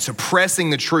Paul's saying, suppressing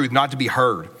the truth, not to be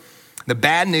heard. The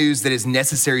bad news that is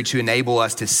necessary to enable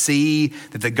us to see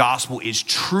that the gospel is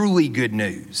truly good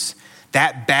news.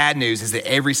 That bad news is that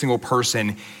every single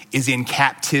person is in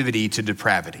captivity to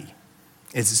depravity.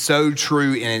 It's so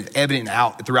true and it's evident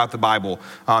out throughout the Bible.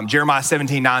 Jeremiah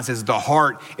 17:9 says, "The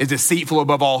heart is deceitful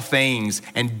above all things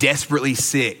and desperately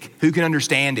sick. Who can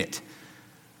understand it?"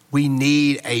 We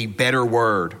need a better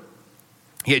word.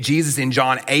 Yet Jesus in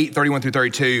John 8:31 through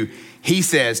 32, he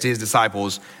says to his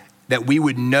disciples that we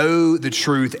would know the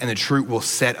truth and the truth will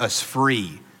set us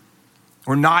free.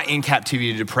 We're not in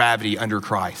captivity to depravity under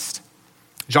Christ.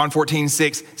 John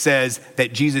 14:6 says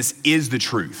that Jesus is the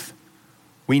truth.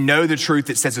 We know the truth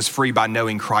that sets us free by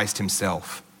knowing Christ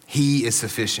himself. He is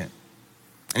sufficient.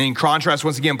 And in contrast,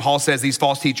 once again, Paul says these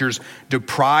false teachers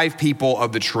deprive people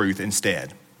of the truth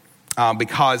instead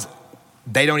because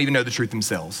they don't even know the truth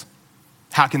themselves.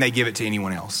 How can they give it to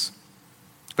anyone else?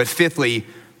 But fifthly,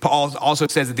 Paul also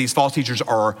says that these false teachers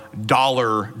are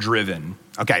dollar-driven.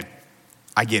 Okay,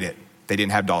 I get it. They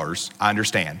didn't have dollars. I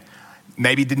understand.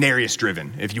 Maybe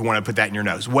denarius-driven, if you want to put that in your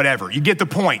nose. Whatever. You get the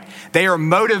point. They are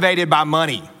motivated by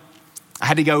money. I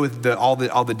had to go with all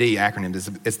the D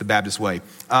acronyms. It's the Baptist way.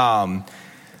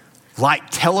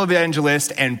 Like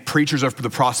televangelists and preachers of the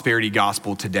prosperity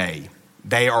gospel today,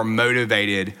 they are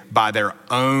motivated by their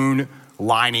own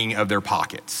lining of their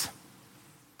pockets.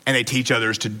 And they teach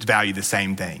others to value the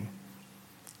same thing.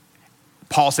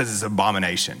 Paul says it's an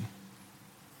abomination.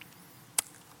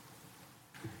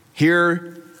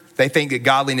 Here, they think that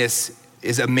godliness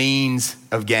is a means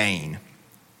of gain.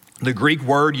 The Greek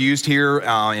word used here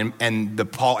and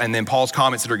then Paul's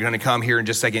comments that are going to come here in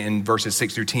just a second in verses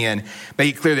 6 through 10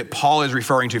 make it clear that Paul is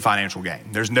referring to financial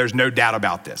gain. There's no doubt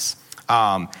about this.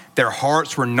 Their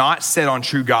hearts were not set on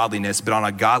true godliness, but on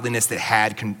a godliness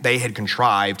that they had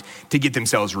contrived to get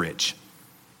themselves rich.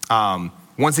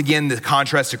 Once again, the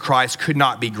contrast to Christ could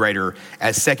not be greater.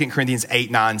 As 2 Corinthians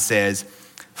 8:9 says,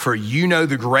 "For you know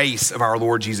the grace of our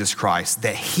Lord Jesus Christ,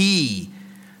 that he,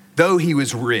 though he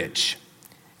was rich,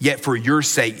 yet for your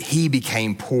sake he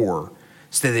became poor,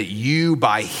 so that you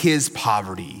by his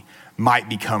poverty might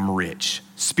become rich,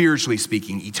 spiritually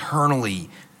speaking, eternally."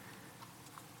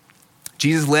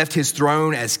 Jesus left his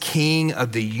throne as king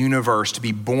of the universe to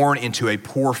be born into a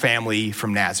poor family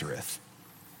from Nazareth.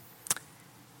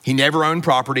 He never owned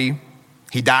property.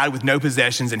 He died with no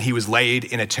possessions, and he was laid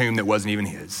in a tomb that wasn't even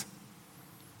his.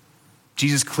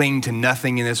 Jesus clinged to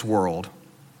nothing in this world,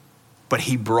 but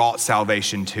he brought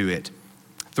salvation to it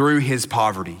through his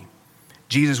poverty.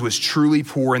 Jesus was truly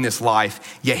poor in this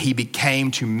life, yet he became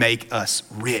to make us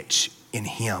rich in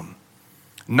him.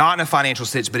 Not in a financial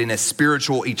sense, but in a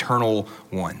spiritual, eternal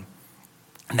one.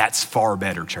 And that's far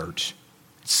better, church.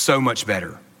 It's so much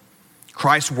better.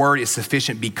 Christ's word is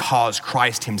sufficient because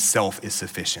Christ himself is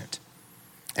sufficient.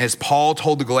 As Paul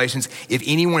told the Galatians, if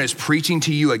anyone is preaching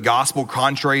to you a gospel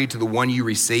contrary to the one you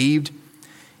received,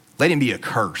 let him be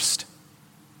accursed.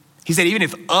 He said, even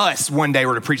if us one day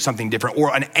were to preach something different,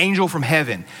 or an angel from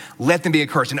heaven, let them be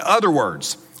accursed. In other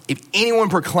words, if anyone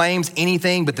proclaims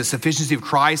anything but the sufficiency of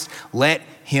Christ, let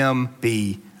him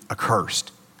be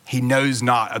accursed. He knows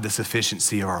not of the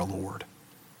sufficiency of our Lord.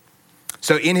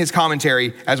 So in his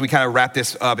commentary, as we kind of wrap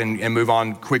this up and move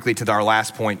on quickly to our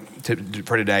last point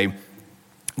for today,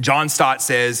 John Stott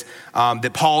says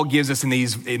that Paul gives us in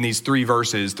these three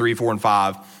verses, 3, 4, and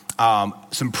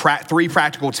 5, three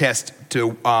practical tests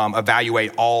to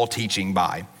evaluate all teaching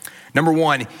by. Number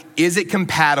one, is it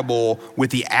compatible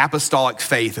with the apostolic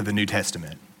faith of the New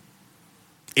Testament?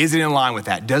 Is it in line with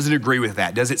that? Does it agree with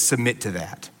that? Does it submit to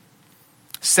that?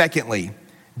 Secondly,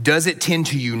 does it tend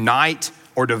to unite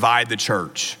or divide the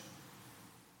church?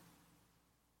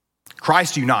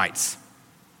 Christ unites.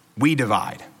 We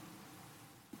divide.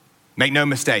 Make no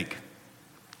mistake.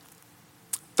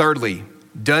 Thirdly,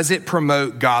 does it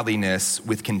promote godliness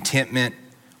with contentment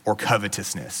or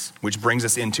covetousness? Which brings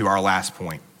us into our last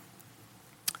point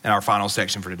and our final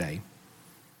section for today.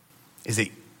 Is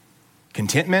it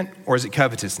contentment or is it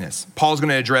covetousness? Paul's going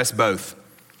to address both.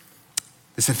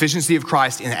 The sufficiency of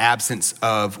Christ in the absence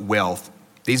of wealth.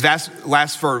 These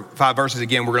last 5 verses,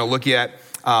 again, we're going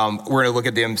to look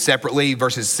at them separately.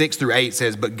 Verses 6 through 8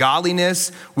 says, but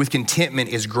godliness with contentment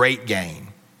is great gain.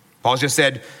 Paul just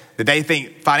said that they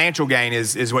think financial gain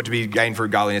is what to be gained for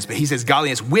godliness, but he says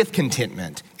godliness with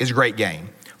contentment is great gain.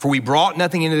 For we brought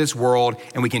nothing into this world,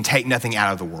 and we can take nothing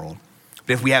out of the world.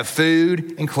 But if we have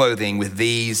food and clothing, with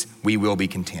these we will be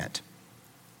content.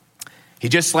 He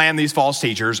just slammed these false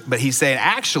teachers, but he's saying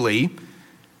actually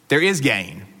there is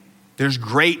gain. There's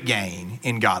great gain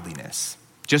in godliness,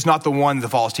 just not the one the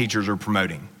false teachers are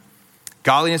promoting.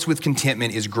 Godliness with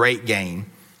contentment is great gain.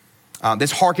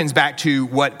 This harkens back to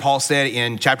what Paul said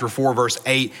in chapter 4, verse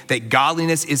 8, that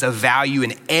godliness is of value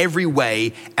in every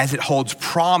way as it holds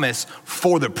promise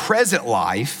for the present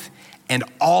life and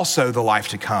also the life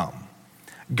to come.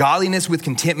 Godliness with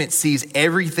contentment sees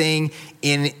everything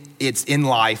in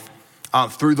life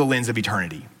through the lens of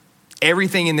eternity.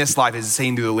 Everything in this life is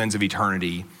seen through the lens of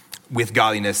eternity with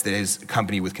godliness that is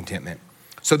accompanied with contentment.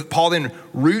 So Paul then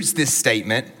roots this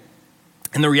statement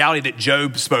and the reality that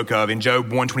Job spoke of in Job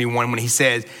 121 when he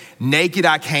says, naked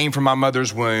I came from my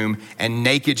mother's womb, and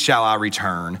naked shall I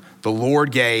return. The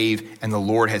Lord gave, and the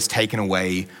Lord has taken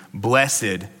away.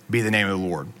 Blessed be the name of the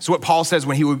Lord. So what Paul says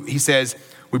when he says,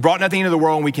 we brought nothing into the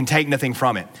world and we can take nothing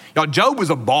from it. Y'all, Job was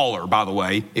a baller, by the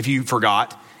way, if you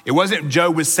forgot. It wasn't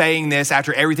Job was saying this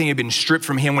after everything had been stripped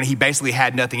from him when he basically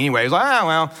had nothing anyway. He was like,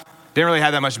 well, didn't really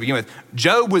have that much to begin with.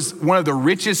 Job was one of the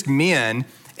richest men.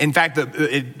 In fact,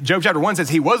 Job chapter 1 says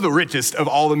he was the richest of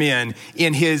all the men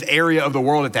in his area of the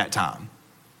world at that time.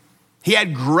 He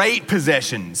had great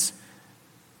possessions,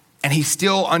 and he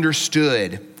still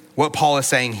understood what Paul is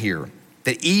saying here,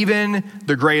 that even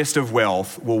the greatest of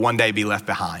wealth will one day be left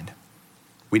behind.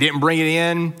 We didn't bring it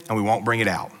in, and we won't bring it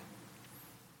out.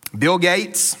 Bill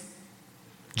Gates,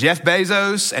 Jeff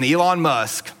Bezos, and Elon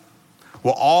Musk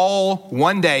will all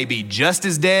one day be just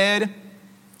as dead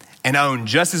and own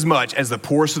just as much as the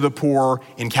poorest of the poor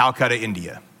in Calcutta,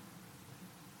 India.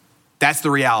 That's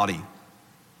the reality.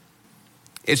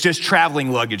 It's just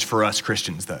traveling luggage for us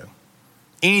Christians, though.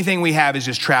 Anything we have is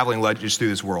just traveling luggage through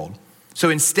this world. So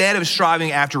instead of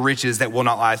striving after riches that will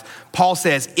not last, Paul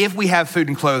says, if we have food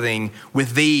and clothing,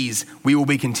 with these, we will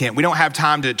be content. We don't have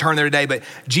time to turn there today, but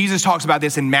Jesus talks about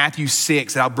this in Matthew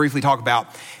 6, and I'll briefly talk about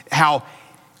how,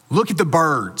 look at the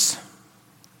birds,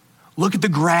 look at the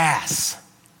grass.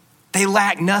 They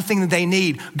lack nothing that they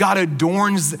need. God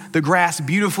adorns the grass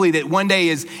beautifully that one day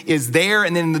is there,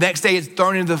 and then the next day it's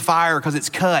thrown into the fire because it's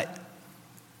cut.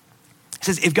 It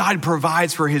says, if God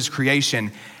provides for his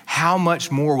creation, how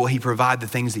much more will he provide the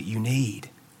things that you need?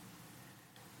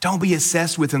 Don't be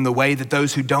obsessed with him the way that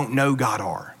those who don't know God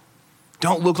are.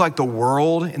 Don't look like the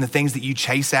world and the things that you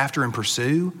chase after and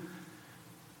pursue.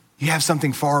 You have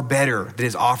something far better that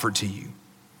is offered to you.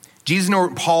 Jesus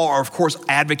and Paul are, of course,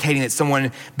 advocating that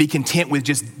someone be content with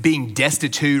just being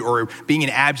destitute or being in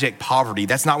abject poverty.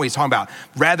 That's not what he's talking about.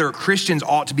 Rather, Christians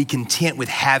ought to be content with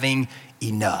having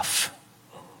enough.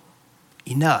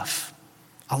 Enough.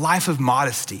 A life of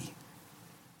modesty.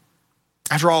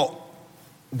 After all,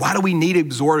 why do we need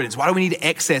exorbitance? Why do we need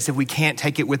excess if we can't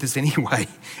take it with us anyway?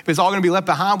 If it's all going to be left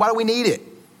behind, why do we need it?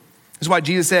 This is why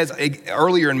Jesus says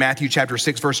earlier in Matthew chapter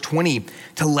 6, verse 20,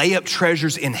 to lay up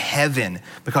treasures in heaven,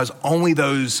 because only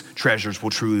those treasures will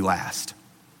truly last.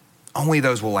 Only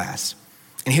those will last.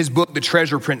 In his book, The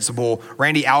Treasure Principle,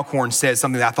 Randy Alcorn says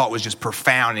something that I thought was just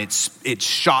profound. It's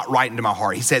shot right into my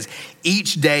heart. He says,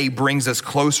 each day brings us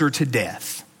closer to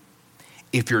death.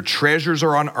 If your treasures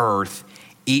are on earth,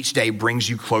 each day brings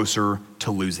you closer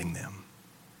to losing them.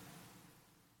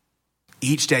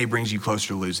 Each day brings you closer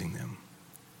to losing them.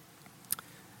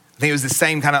 I think it was the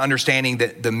same kind of understanding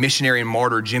that the missionary and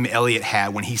martyr Jim Elliot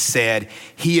had when he said,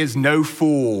 he is no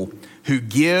fool who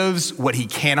gives what he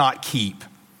cannot keep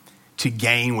to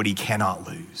gain what he cannot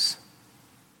lose.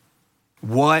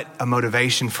 What a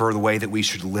motivation for the way that we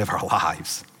should live our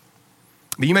lives.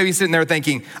 But you may be sitting there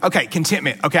thinking, okay,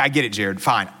 contentment. Okay, I get it, Jared,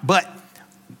 fine. But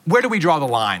where do we draw the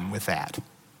line with that?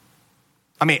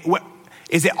 I mean,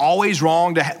 is it always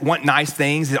wrong to want nice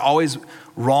things? Is it always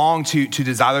wrong to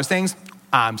desire those things?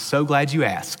 I'm so glad you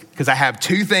asked, because I have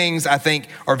two things I think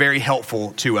are very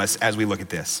helpful to us as we look at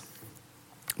this.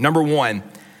 Number one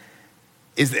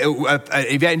is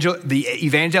the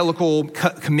evangelical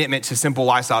commitment to simple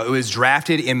lifestyle. It was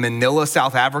drafted in Manila,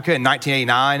 South Africa in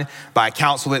 1989 by a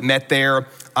council that met there.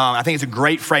 I think it's a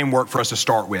great framework for us to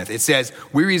start with. It says,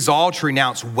 we resolve to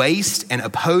renounce waste and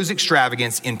oppose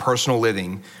extravagance in personal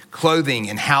living, clothing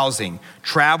and housing,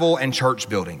 travel and church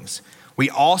buildings. We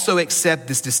also accept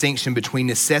this distinction between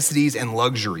necessities and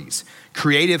luxuries,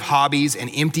 creative hobbies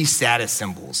and empty status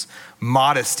symbols,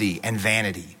 modesty and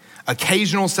vanity,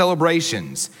 occasional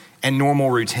celebrations and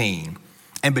normal routine,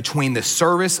 and between the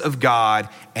service of God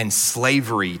and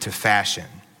slavery to fashion.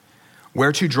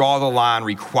 Where to draw the line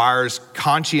requires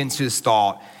conscientious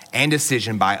thought and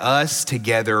decision by us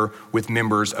together with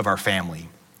members of our family.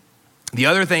 The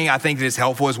other thing I think that is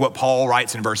helpful is what Paul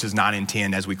writes in verses 9 and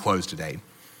 10 as we close today.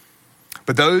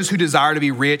 But those who desire to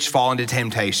be rich fall into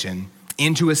temptation,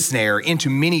 into a snare, into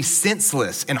many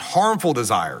senseless and harmful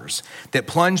desires that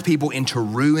plunge people into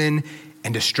ruin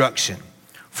and destruction.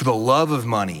 For the love of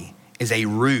money is a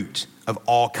root of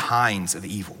all kinds of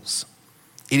evils.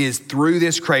 It is through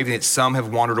this craving that some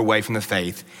have wandered away from the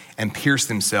faith and pierced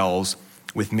themselves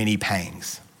with many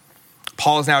pangs.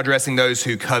 Paul is now addressing those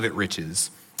who covet riches.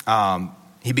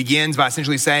 He begins by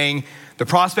essentially saying the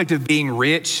prospect of being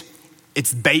rich,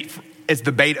 it's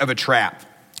the bait of a trap,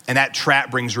 and that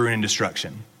trap brings ruin and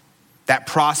destruction. That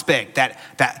prospect,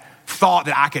 that thought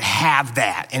that I could have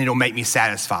that and it'll make me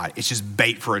satisfied, it's just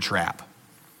bait for a trap.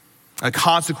 The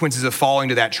consequences of falling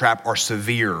to that trap are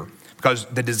severe because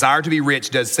the desire to be rich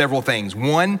does several things.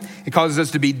 One, it causes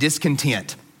us to be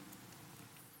discontent.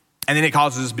 And then it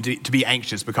causes us to be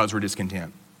anxious because we're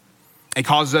discontent. It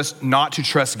causes us not to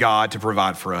trust God to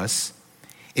provide for us.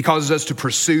 It causes us to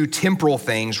pursue temporal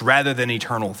things rather than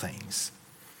eternal things.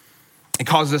 It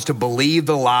causes us to believe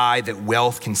the lie that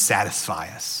wealth can satisfy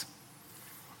us.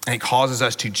 And it causes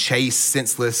us to chase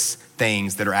senseless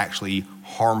things that are actually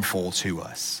harmful to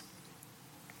us.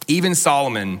 Even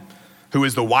Solomon, who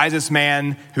is the wisest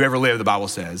man who ever lived, the Bible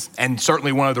says, and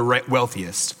certainly one of the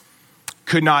wealthiest,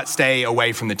 could not stay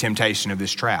away from the temptation of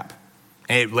this trap.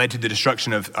 And it led to the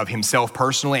destruction of himself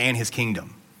personally and his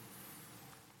kingdom.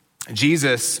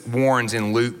 Jesus warns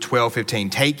in Luke 12:15,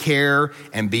 take care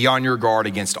and be on your guard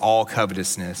against all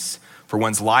covetousness, for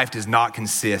one's life does not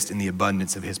consist in the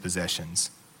abundance of his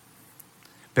possessions.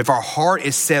 But if our heart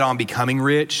is set on becoming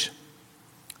rich,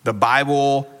 the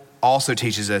Bible also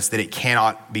teaches us that it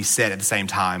cannot be set at the same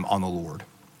time on the Lord.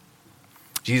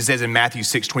 Jesus says in Matthew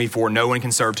 6:24, no one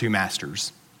can serve two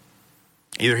masters.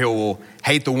 Either he will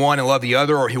hate the one and love the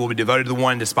other, or he will be devoted to the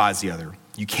one and despise the other.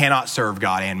 You cannot serve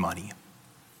God and money.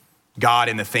 God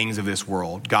and the things of this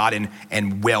world, God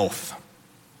and wealth.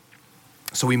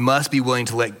 So we must be willing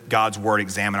to let God's word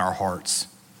examine our hearts.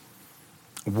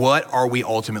 What are we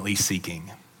ultimately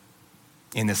seeking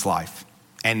in this life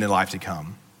and the life to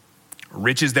come?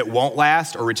 Riches that won't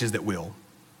last or riches that will?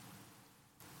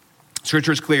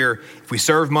 Scripture is clear. If we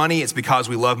serve money, it's because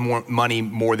we love money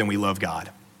more than we love God.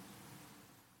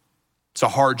 It's a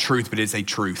hard truth, but it's a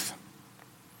truth.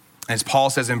 As Paul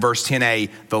says in verse 10a,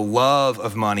 the love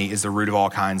of money is the root of all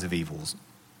kinds of evils.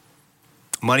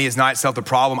 Money is not itself the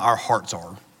problem, our hearts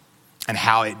are, and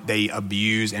how they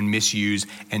abuse and misuse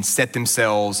and set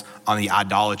themselves on the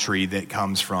idolatry that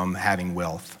comes from having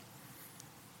wealth.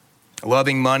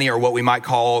 Loving money, or what we might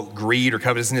call greed or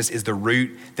covetousness, is the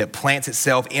root that plants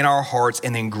itself in our hearts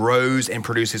and then grows and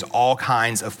produces all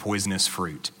kinds of poisonous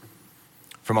fruit.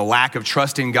 From a lack of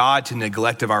trust in God to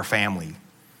neglect of our family,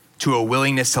 to a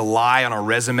willingness to lie on a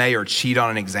resume or cheat on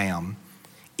an exam,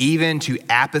 even to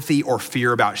apathy or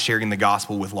fear about sharing the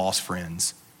gospel with lost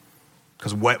friends.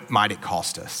 Because what might it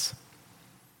cost us?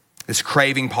 This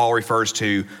craving Paul refers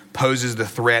to poses the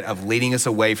threat of leading us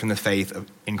away from the faith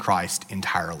in Christ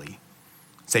entirely.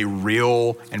 It's a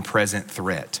real and present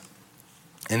threat.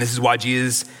 And this is why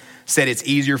Jesus said it's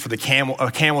easier for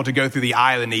a camel to go through the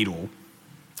eye of the needle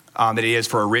than it is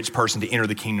for a rich person to enter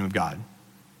the kingdom of God.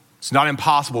 It's not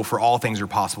impossible, for all things are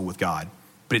possible with God,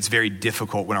 but it's very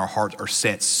difficult when our hearts are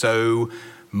set so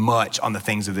much on the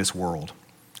things of this world.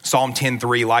 Psalm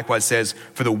 10:3 likewise says,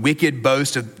 for the wicked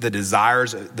boast of the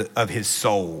desires of his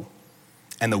soul,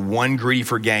 and the one greedy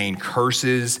for gain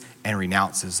curses and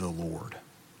renounces the Lord.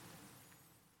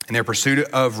 In their pursuit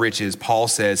of riches, Paul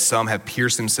says, some have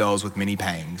pierced themselves with many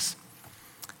pangs.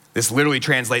 This literally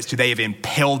translates to they have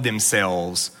impaled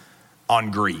themselves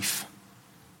on grief.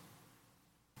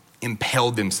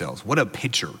 Impaled themselves. What a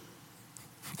picture.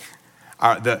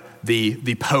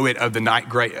 The poet of the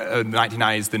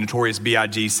 1990s, the Notorious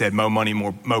B.I.G. said, "Mo money,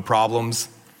 mo problems."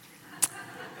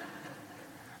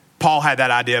 Paul had that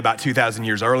idea about 2,000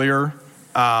 years earlier.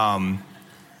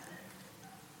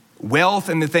 Wealth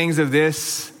and the things of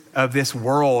this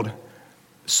world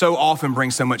so often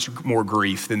bring so much more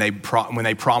grief than when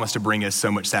they promise to bring us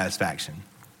so much satisfaction.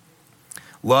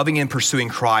 Loving and pursuing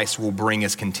Christ will bring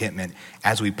us contentment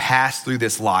as we pass through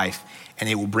this life, and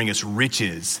it will bring us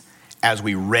riches as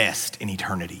we rest in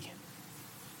eternity.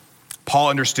 Paul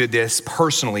understood this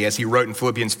personally as he wrote in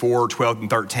Philippians 4:12 and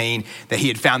 13 that he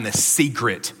had found the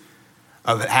secret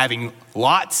of having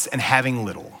lots and having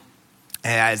little,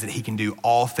 and that is that he can do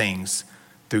all things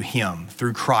through him,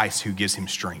 through Christ who gives him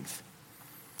strength.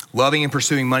 Loving and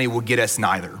pursuing money will get us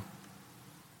neither.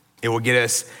 It will get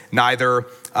us neither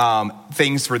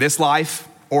things for this life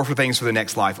or for things for the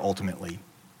next life ultimately.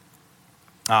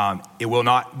 It will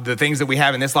not, the things that we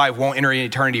have in this life won't enter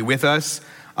eternity with us,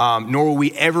 nor will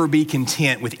we ever be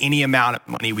content with any amount of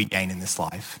money we gain in this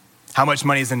life. How much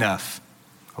money is enough?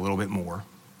 A little bit more.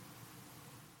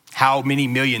 How many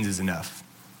millions is enough?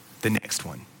 The next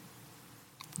one.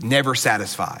 Never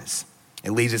satisfies.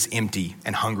 It leaves us empty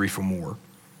and hungry for more.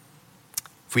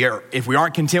 If we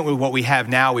aren't content with what we have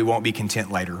now, we won't be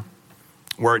content later.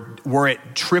 Were it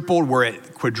tripled, were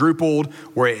it quadrupled,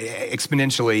 were it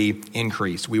exponentially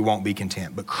increased, we won't be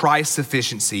content. But Christ's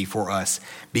sufficiency for us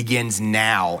begins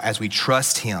now as we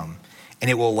trust him, and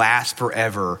it will last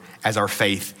forever as our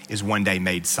faith is one day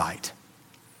made sight.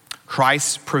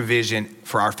 Christ's provision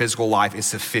for our physical life is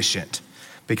sufficient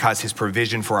because his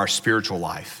provision for our spiritual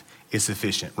life is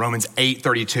sufficient. Romans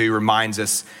 8:32 reminds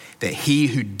us that he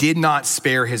who did not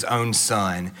spare his own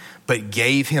son, but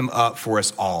gave him up for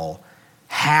us all,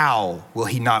 how will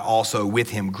he not also with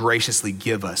him graciously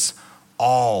give us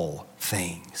all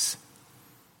things?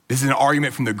 This is an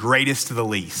argument from the greatest to the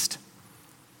least.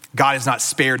 God has not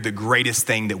spared the greatest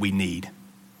thing that we need.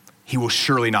 He will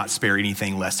surely not spare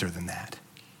anything lesser than that.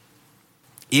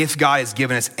 If God has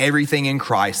given us everything in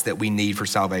Christ that we need for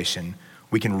salvation,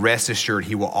 we can rest assured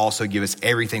he will also give us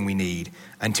everything we need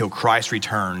until Christ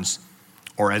returns,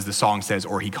 or as the song says,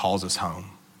 or he calls us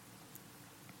home.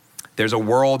 There's a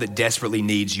world that desperately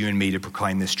needs you and me to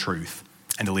proclaim this truth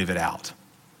and to live it out.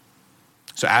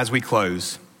 So as we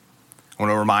close, I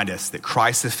want to remind us that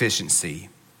Christ's sufficiency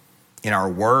in our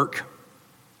work,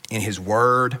 in his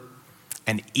word,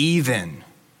 and even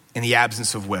in the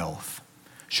absence of wealth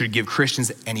should give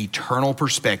Christians an eternal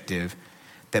perspective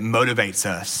that motivates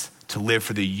us to live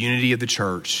for the unity of the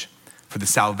church, for the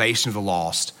salvation of the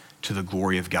lost, to the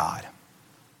glory of God.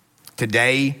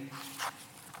 Today,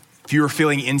 if you are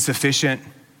feeling insufficient,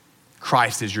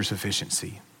 Christ is your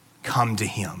sufficiency. Come to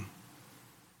him.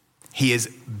 He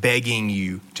is begging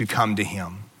you to come to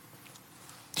him.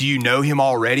 Do you know him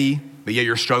already, but yet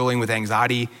you're struggling with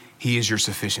anxiety? He is your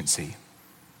sufficiency.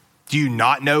 Do you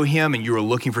not know him and you are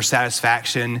looking for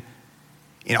satisfaction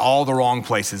in all the wrong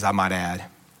places, I might add?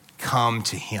 Come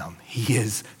to him. He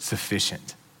is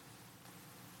sufficient.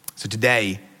 So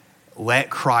today, let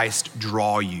Christ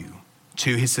draw you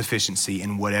to his sufficiency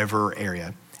in whatever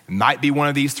area. It might be one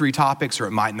of these three topics or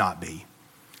it might not be.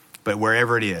 But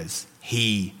wherever it is,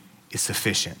 he is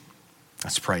sufficient.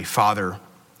 Let's pray. Father,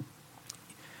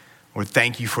 Lord,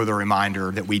 thank you for the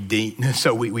reminder that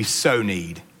we so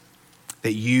need,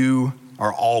 that you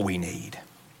are all we need.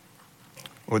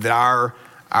 Or that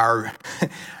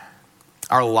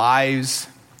our lives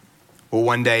will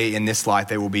one day in this life,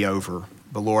 they will be over.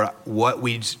 But Lord, what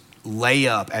we lay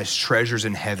up as treasures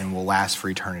in heaven will last for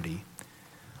eternity.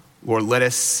 Lord, let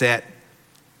us set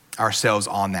ourselves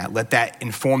on that. Let that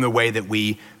inform the way that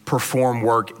we perform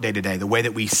work day to day, the way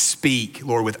that we speak,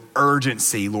 Lord, with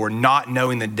urgency, Lord, not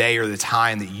knowing the day or the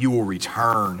time that you will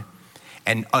return,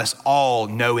 and us all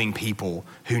knowing people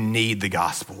who need the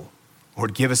gospel.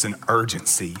 Lord, give us an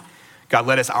urgency. God,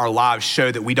 let our lives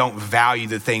show that we don't value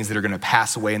the things that are going to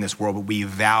pass away in this world, but we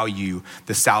value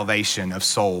the salvation of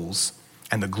souls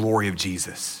and the glory of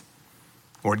Jesus.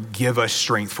 Lord, give us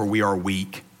strength, for we are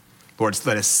weak. Lord,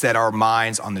 let us set our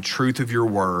minds on the truth of your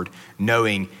word,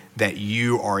 knowing that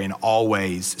you are in all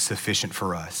ways sufficient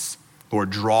for us. Lord,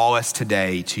 draw us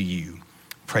today to you.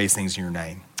 Praise things in your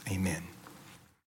name. Amen.